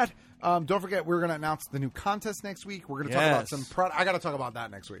 For that, don't forget we're going to announce the new contest next week. We're going to talk about some I got to talk about that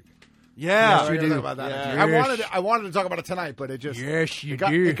next week. Yeah, we do. Talk about that next week. I wanted to talk about it tonight, but it just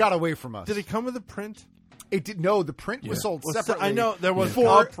it got away from us. Did it come with a print? It did. No, the print was sold separately. I know there was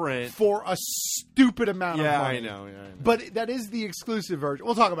a print for a stupid amount of money. I know. But that is the exclusive version.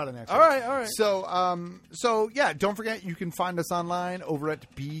 We'll talk about it next week. All right. So yeah, don't forget you can find us online over at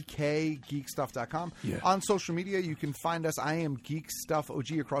bkgeekstuff.com. Yeah. On social media, you can find us. I am Geek Stuff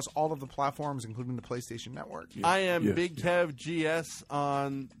OG across all of the platforms, including the PlayStation Network. I am Big Kev GS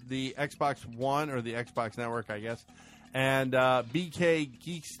on the Xbox One or the Xbox Network, I guess, and BK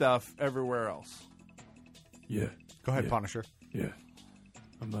Geek Stuff everywhere else. Yeah. Go ahead, Punisher. Yeah.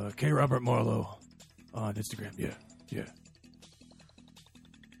 I'm K. Robert Marlowe on Instagram. Yeah.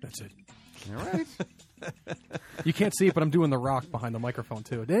 That's it. All right. You can't see it, but I'm doing the rock behind the microphone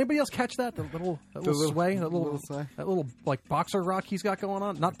too. Did anybody else catch that? That little sway, that little like boxer rock he's got going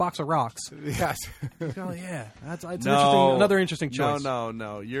on. Not boxer rocks. Yes. Yeah. That's another interesting choice.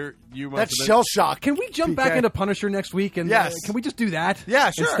 No. You. That's shell shock. Can we jump back into Punisher next week? And yes. Can we just do that?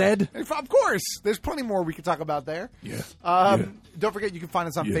 Yeah, sure. Instead, of course. There's plenty more we could talk about there. Yeah. Don't forget you can find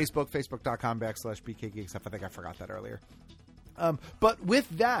us on Facebook, facebook.com/BKGeeks. I think I forgot that earlier. But with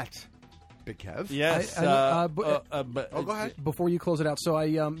that, Big Kev. Yes. go ahead. Before you close it out, so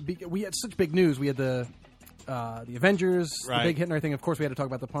we had such big news. We had the Avengers, the big hit and everything. Of course, we had to talk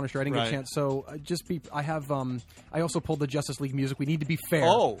about the Punisher. I didn't get a chance. So I also pulled the Justice League music. We need to be fair.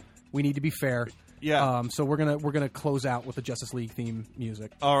 We need to be fair. Yeah. So we're gonna close out with the Justice League theme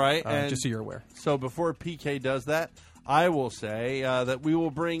music. All right. And just so you're aware. So before PK does that, I will say that we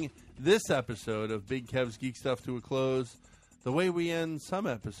will bring this episode of Big Kev's Geek Stuff to a close the way we end some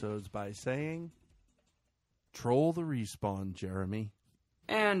episodes, by saying, troll the respawn, Jeremy.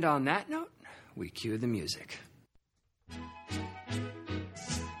 And on that note, we cue the music.